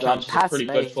 by all times, is a pretty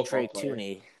good football trade player.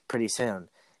 Tooney pretty soon.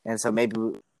 And so maybe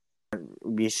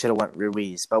we should have went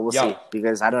Ruiz, but we'll see,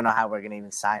 because I don't know how we're going to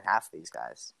even sign half of these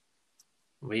guys.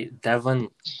 Devlin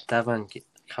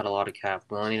cut a lot of cap.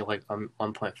 We only need like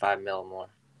 1.5 mil more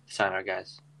to sign our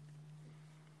guys.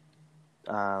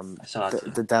 I saw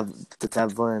the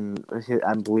Devlin,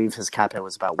 I believe his cap hit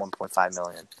was about 1.5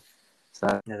 million.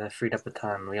 So yeah, that freed up a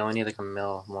ton. We only need like a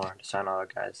mil more to sign all our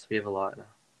guys. We have a lot now.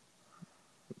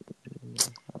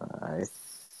 I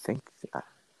think.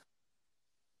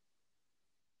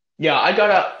 Yeah, I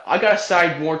gotta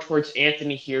side more towards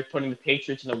Anthony here, putting the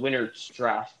Patriots in the winner's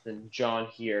draft than John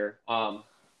here.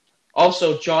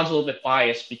 Also, John's a little bit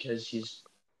biased because he's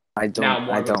now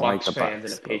more of a Bucs fan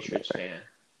than a Patriots fan.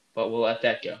 But we'll let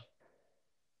that go.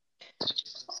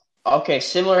 Okay,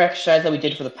 similar exercise that we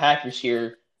did for the Packers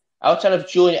here. Outside of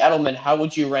Julian Edelman, how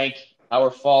would you rank our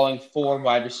following 4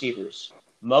 wide receivers?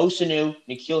 Mo Sanu,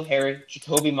 N'Keal Harry,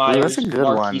 Jacoby Myers,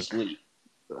 Marquise Lee.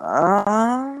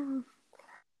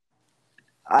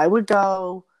 I would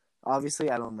go, obviously,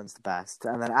 Edelman's the best.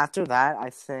 And then after that,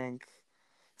 I think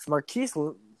if Marquise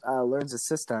learns the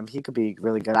system, he could be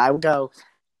really good. I would go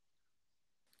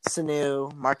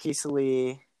Sanu, Marquise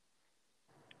Lee,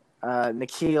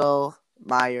 N'Keal,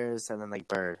 Myers, and then like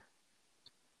Bird.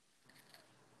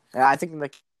 Yeah, I think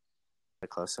like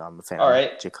close, so I'm a fan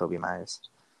of Jacoby Myers.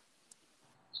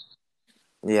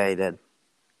 Yeah, he did.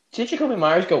 Did Jacoby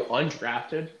Myers go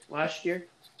undrafted last year?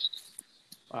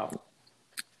 Wow.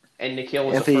 And N'Keal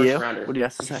was the first rounder. What do you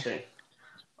have to say?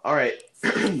 All right.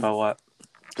 About what?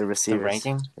 The receivers. The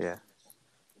ranking? Yeah.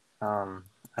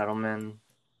 Edelman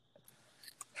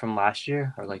from last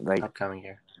year or like upcoming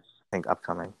year? I think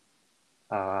upcoming.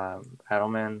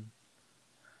 Edelman.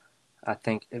 I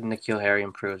think if N'Keal Harry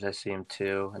improves, I see him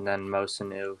 2, and then Mo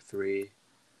Sanu 3,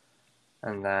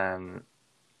 and then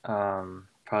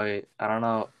probably I don't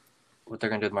know what they're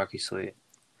gonna do with Marquise Lee.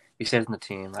 He stays in the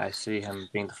team. I see him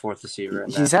being the 4th receiver.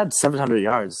 And he's had 700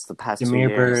 yards the past 2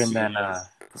 years. Bird, and then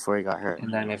before he got hurt.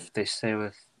 And then if they stay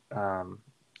with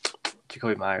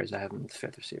Jacoby Myers, I have him as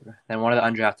fifth receiver. Then one of the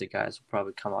undrafted guys will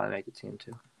probably come on and make the team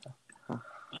too.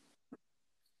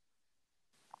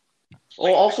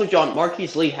 Well, also, John,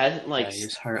 Marquise Lee hasn't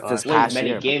he's hurt this played past many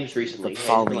year, games recently. He's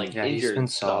following- been Yeah, he's injured been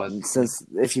and stuff. solid. Since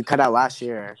if you cut out last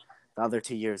year, the other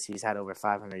 2 years he's had over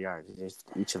 500 yards.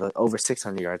 Each of the over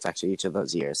 600 yards actually each of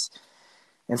those years.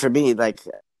 And for me, like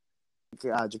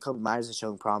Jacoby Myers is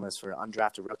showing promise for an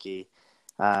undrafted rookie,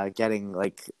 getting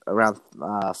like around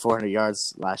 400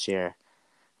 yards last year,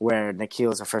 where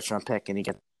Nikhil is a first round pick and He's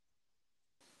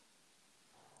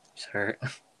hurt.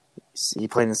 he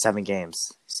played in 7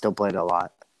 games. He still played a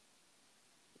lot.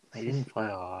 He didn't play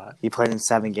a lot. He played in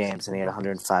 7 games and he had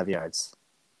 105 yards.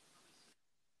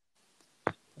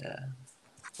 Yeah.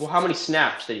 Well, how many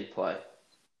snaps did he play?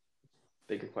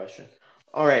 Bigger question.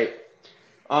 All right.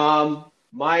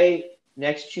 My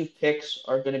next 2 picks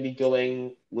are going to be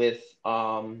going with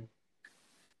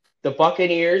the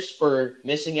Buccaneers for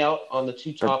missing out on the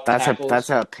 2 top tackles. That's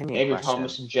an opinion Andrew question.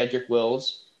 Thomas and Jedrick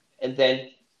Wills, and then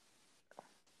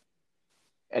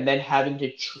having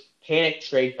to panic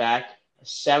trade back a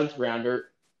 7th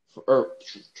rounder, or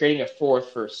trading a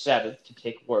 4th for a 7th to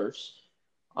take worse.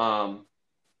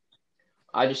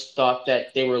 I just thought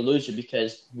that they were a loser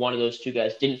because one of those 2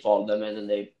 guys didn't follow them, and then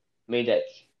they made that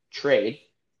trade.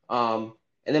 And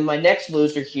then my next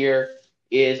loser here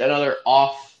is another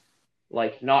not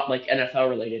like NFL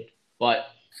related, but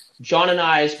John and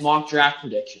I's mock draft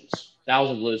predictions. That was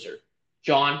a loser.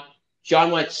 John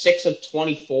went 6 of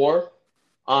 24.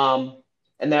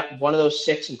 And that one of those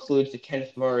 6 includes the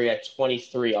Kenneth Murray at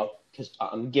 23. Because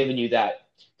I'm giving you that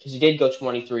because he did go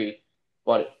 23,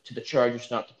 but to the Chargers,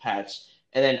 not the Pats.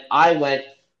 And then I went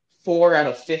 4 out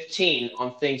of 15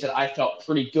 on things that I felt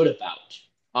pretty good about.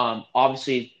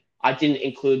 Obviously, I didn't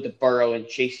include the Burrow and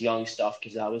Chase Young stuff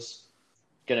because that was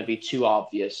going to be too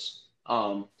obvious.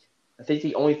 I think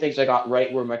the only things I got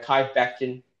right were Mekhi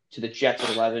Becton to the Jets at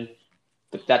 11,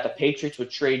 that the Patriots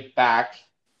would trade back,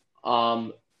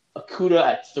 Okudah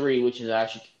at 3, which is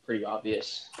actually pretty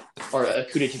obvious, or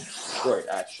Okudah to Detroit,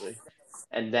 actually.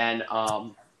 And then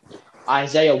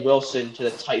Isaiah Wilson to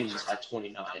the Titans at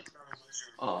 29.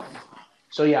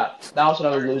 So, yeah, that was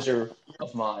another loser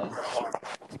of mine.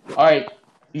 All right,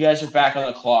 you guys are back on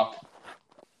the clock.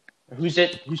 Who's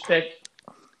it? Who's picked?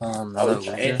 It's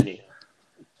Anthony.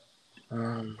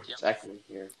 Exactly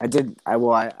here. I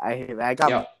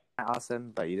got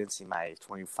Allison, but you didn't see my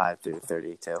 25 through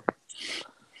 32.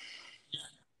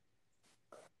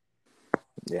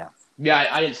 Yeah. Yeah,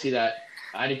 I didn't see that.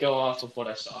 I had to go off of what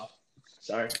I saw.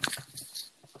 Sorry.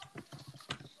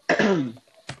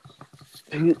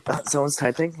 Someone's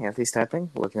typing. Anthony's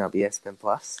typing. Looking up ESPN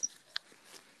Plus.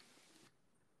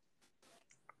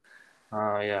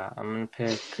 Oh, yeah. I'm going to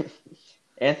pick...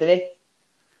 Anthony?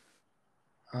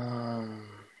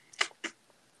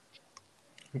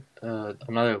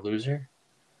 Another loser?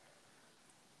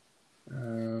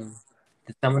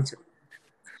 Did someone...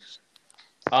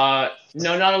 No,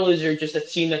 not a loser. Just a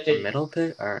team that did middle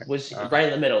pick was right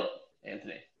in the middle.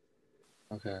 Anthony.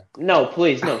 Okay. No,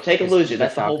 please, no. Take a loser.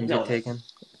 That's the whole. No, taken.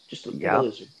 Just take a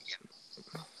loser.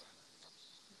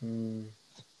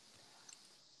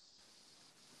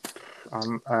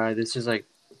 This is like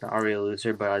not really a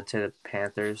loser, but I'd say the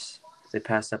Panthers. They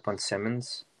passed up on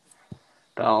Simmons.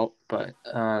 But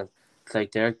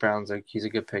like Derek Brown's like he's a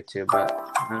good pick too, but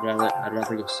I'd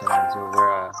rather go Simmons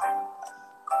over.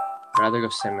 I'd rather go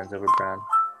Simmons over Brown.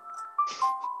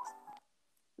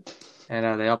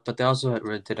 And they also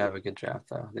did have a good draft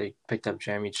though. They picked up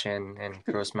Jeremy Chin and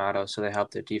Gross Mato, so they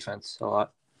helped their defense a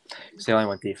lot. Because they only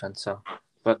went defense, so.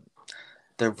 But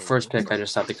their first pick, I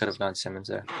just thought they could have gone Simmons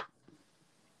there.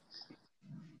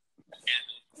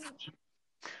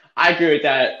 I agree with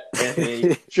that,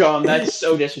 Anthony. John, that's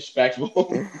so disrespectful. What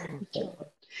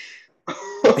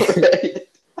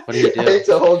do you do? I need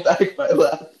to hold back my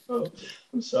laugh.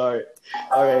 I'm sorry.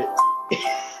 All right.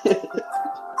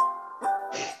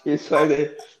 He's trying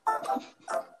to.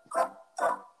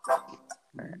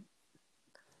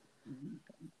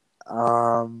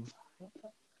 All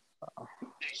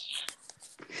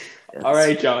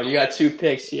right, John. You got 2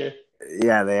 picks here.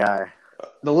 Yeah, they are.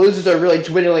 The losers are really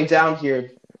dwindling down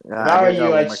here. If I were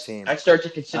you, I'd start to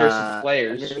consider some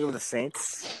players. I'm going to go with the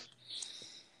Saints.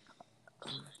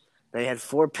 They had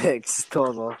 4 picks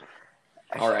total.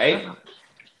 All right.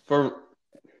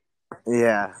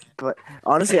 Yeah, but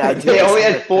honestly, I do. They only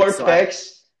had 4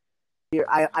 picks.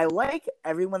 I like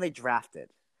everyone they drafted,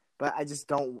 but I just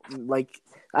don't like.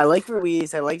 I like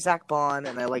Ruiz, I like Zach Bond,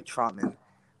 and I like Trotman,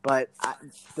 but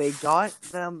they got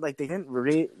them like they didn't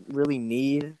really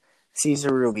need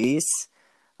Cesar Ruiz.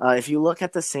 If you look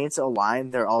at the Saints O-line,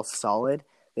 they're all solid.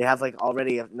 They have like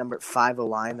already a number 5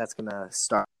 line that's gonna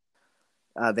start.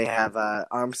 They have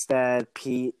Armstead,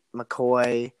 Pete,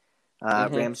 McCoy,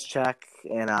 Ramczyk,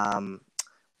 and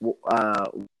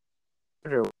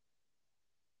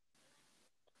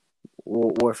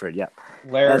Warford. Yeah.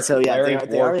 And so they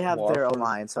already have their own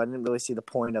line, so I didn't really see the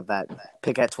point of that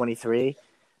pick at 23.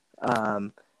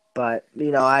 But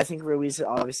I think Ruiz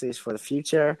obviously is for the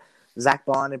future. Zach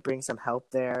Bond, it brings some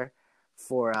help there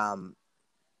for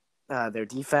their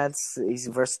defense. He's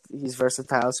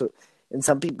versatile. So, and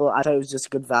some people, I thought it was just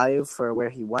good value for where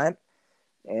he went.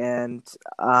 And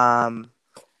I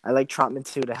like Trotman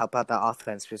too to help out that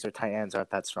offense because their tight ends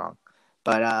aren't that strong.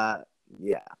 But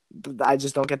yeah, I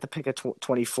just don't get the pick at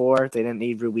 24. They didn't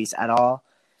need Ruiz at all.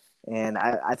 And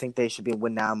I think they should be in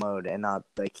win now mode and not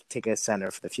like take a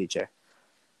center for the future.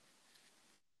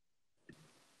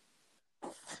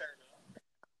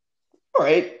 All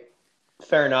right.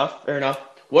 Fair enough.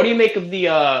 What do you make of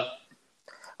the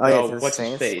what's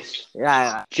his face?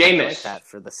 Yeah, Jameis. I like that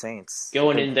for the Saints.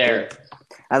 Going in there.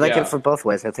 I like it for both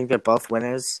ways. I think they're both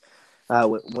winners.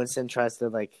 Winston tries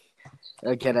to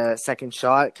get a second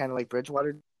shot, kind of like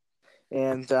Bridgewater.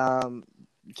 And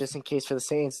just in case for the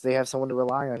Saints, they have someone to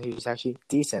rely on who's actually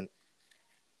decent.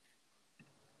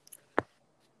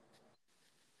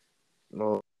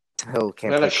 Well, Hill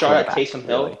can't have a shot at Taysom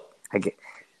Hill.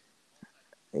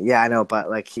 Yeah, I know, but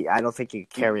I don't think he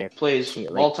can carry it. Plays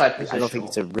multi-positional. I don't think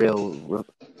it's a real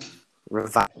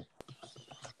revival.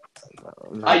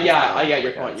 I get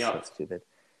your point. Yeah. That's stupid.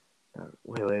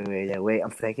 Wait.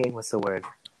 I'm thinking. What's the word?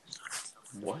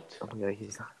 What? Oh my God,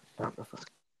 he's not.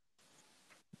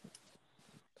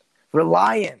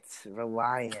 Reliant.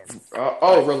 Reliant.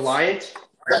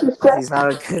 He's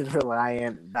not a good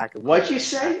reliant back. What'd you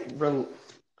say?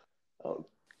 Oh.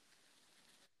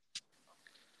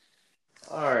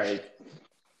 All right.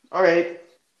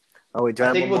 Oh wait,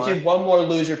 I think we'll do one more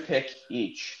loser pick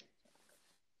each.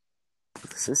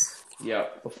 This is. Yeah,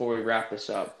 before we wrap this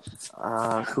up.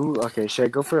 Who? Okay, should I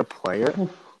go for a player? All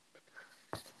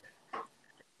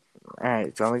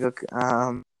right, do you want me to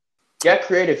go? Get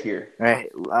creative here. All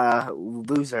right,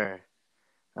 loser.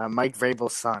 Mike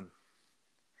Vrabel's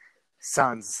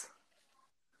sons.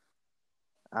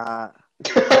 One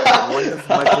of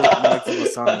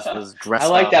Michael's sons was dressed up.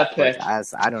 I like that pick.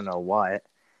 As I don't know what.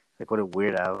 What a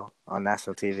weirdo on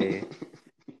national TV.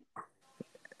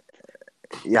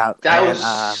 Yeah, that was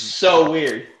so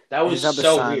weird. That was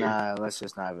so weird. Let's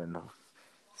just not even know.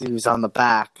 He was on the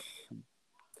back,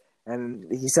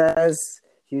 and he says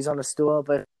he was on a stool,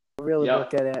 but really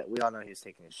look at it, we all know he was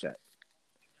taking a shit.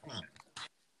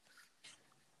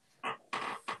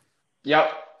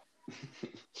 Yep.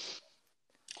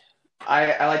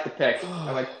 I like the pick.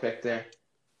 I like the pick there.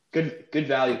 Good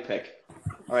value pick.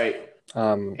 All right.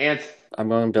 I'm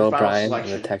going Bill O'Brien and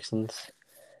the Texans.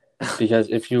 Because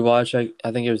if you watch, I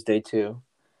think it was day 2,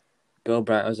 Bill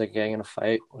O'Brien was getting in a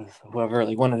fight with whoever,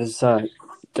 one of his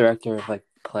director of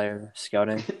player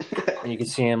scouting, and you could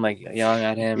see him yelling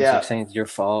at him, saying it's your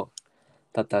fault.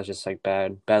 Thought that was just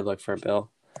bad luck for Bill.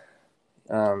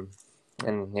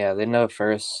 And yeah, they know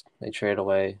first. They trade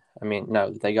away.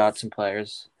 They got some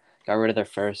players, got rid of their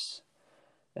first,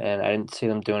 and I didn't see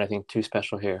them do anything too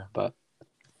special here. But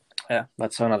yeah,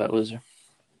 that's another loser.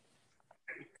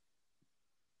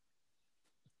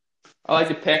 I like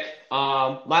the pick.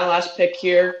 My last pick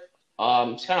here,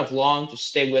 it's kind of long. Just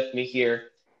stay with me here.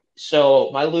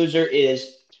 So my loser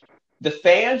is the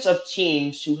fans of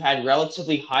teams who had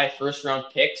relatively high first-round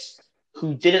picks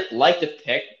who didn't like the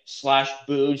pick /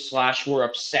 booed / were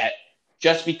upset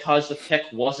just because the pick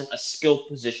wasn't a skill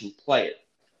position player.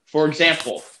 For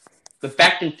example, the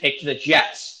Becton pick to the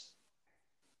Jets.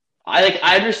 I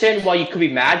understand why you could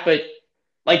be mad, but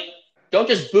don't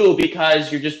just boo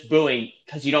because you're just booing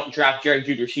because you don't draft Jerry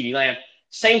Jeudy or CeeDee Lamb.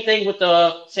 Same thing with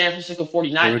the San Francisco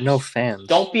 49ers. There were no fans.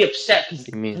 Don't be upset because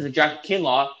they drafted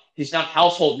Kinlaw. He's not a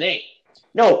household name.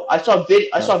 No, I saw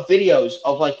videos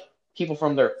of people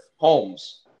from their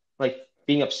homes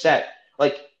being upset.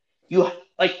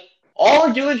 All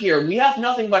we're doing here, we have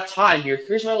nothing but time here.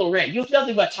 Here's my little rant. You have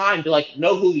nothing but time to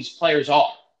know who these players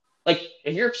are. If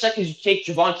you're upset because you take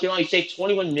Javon Kinlaw, you save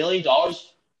 $21 million.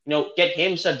 Get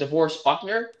him instead of DeForest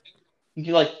Buckner. You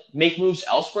can make moves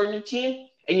elsewhere in your team,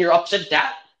 and you're upset at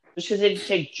that just because they didn't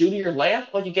take Jeudy or Lamb.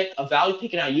 You get a value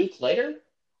pick in Ayuk later.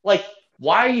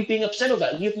 Why are you being upset about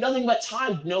that? You have nothing but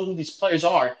time to know who these players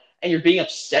are, and you're being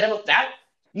upset about that.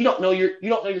 You don't know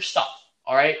your stuff.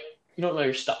 All right, you don't know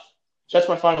your stuff. So that's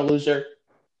my final loser.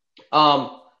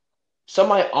 Some of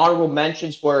my honorable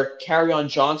mentions were Kerryon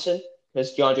Johnson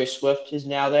because DeAndre Swift is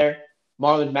now there.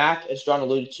 Marlon Mack, as John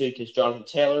alluded to, because Jonathan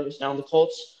Taylor is now in the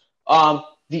Colts.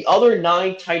 the other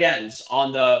 9 tight ends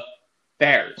on the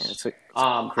Bears.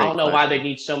 I don't know why they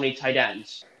need so many tight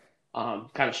ends.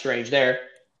 Kind of strange there.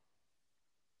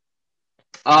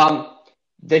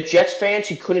 The Jets fans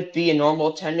who couldn't be in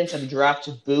normal attendance at the draft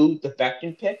to boo the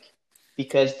Becton pick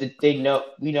because we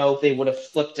know they would have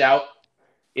flipped out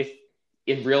if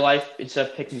in real life instead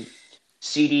of picking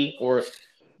CD or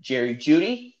Jerry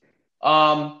Jeudy.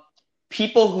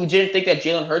 People who didn't think that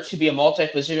Jalen Hurts could be a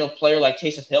multi-positional player like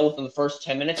Taysom Hill within the first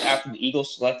 10 minutes after the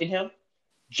Eagles selected him.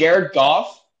 Jared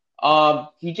Goff,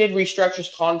 he did restructure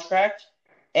his contract,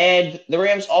 and the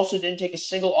Rams also didn't take a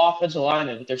single offensive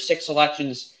lineman with their 6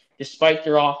 selections, despite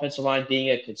their offensive line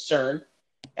being a concern.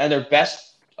 And their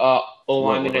best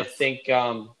O-lineman, I think,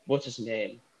 what's his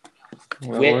name?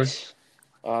 Whitworth.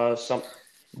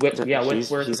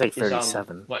 Whitworth. He's like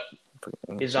 37.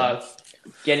 Is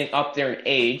getting up there in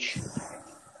age.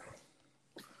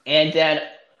 And then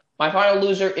my final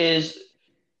loser is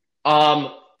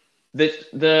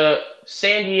the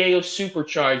San Diego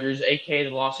Superchargers, aka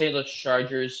the Los Angeles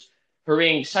Chargers, for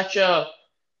being such a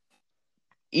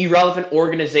irrelevant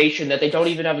organization that they don't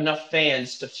even have enough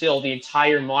fans to fill the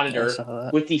entire monitor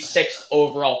with the 6th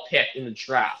overall pick in the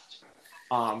draft.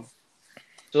 So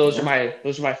those are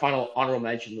my final honorable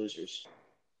mention losers.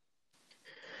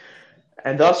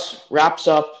 And thus wraps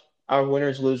up our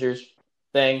winners losers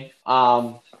thing.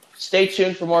 Stay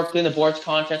tuned for more Clean the Boards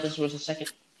content. This was the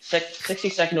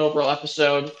 62nd overall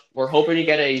episode. We're hoping to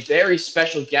get a very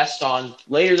special guest on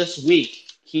later this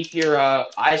week. Keep your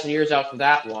eyes and ears out for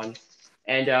that one.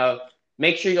 And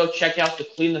make sure you go check out the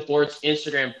Clean the Boards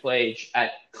Instagram page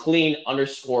at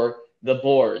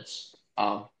clean_the_boards.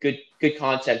 Good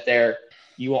content there.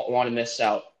 You won't want to miss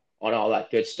out on all that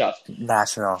good stuff.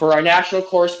 For our national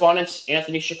correspondents,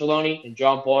 Anthony Ciccolone and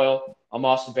John Boyle, I'm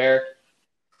Austin Barrick.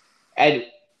 And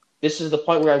this is the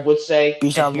point where I would say,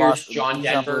 here's John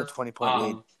Denver, 20-point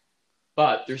lead.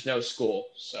 but there's no school,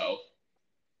 so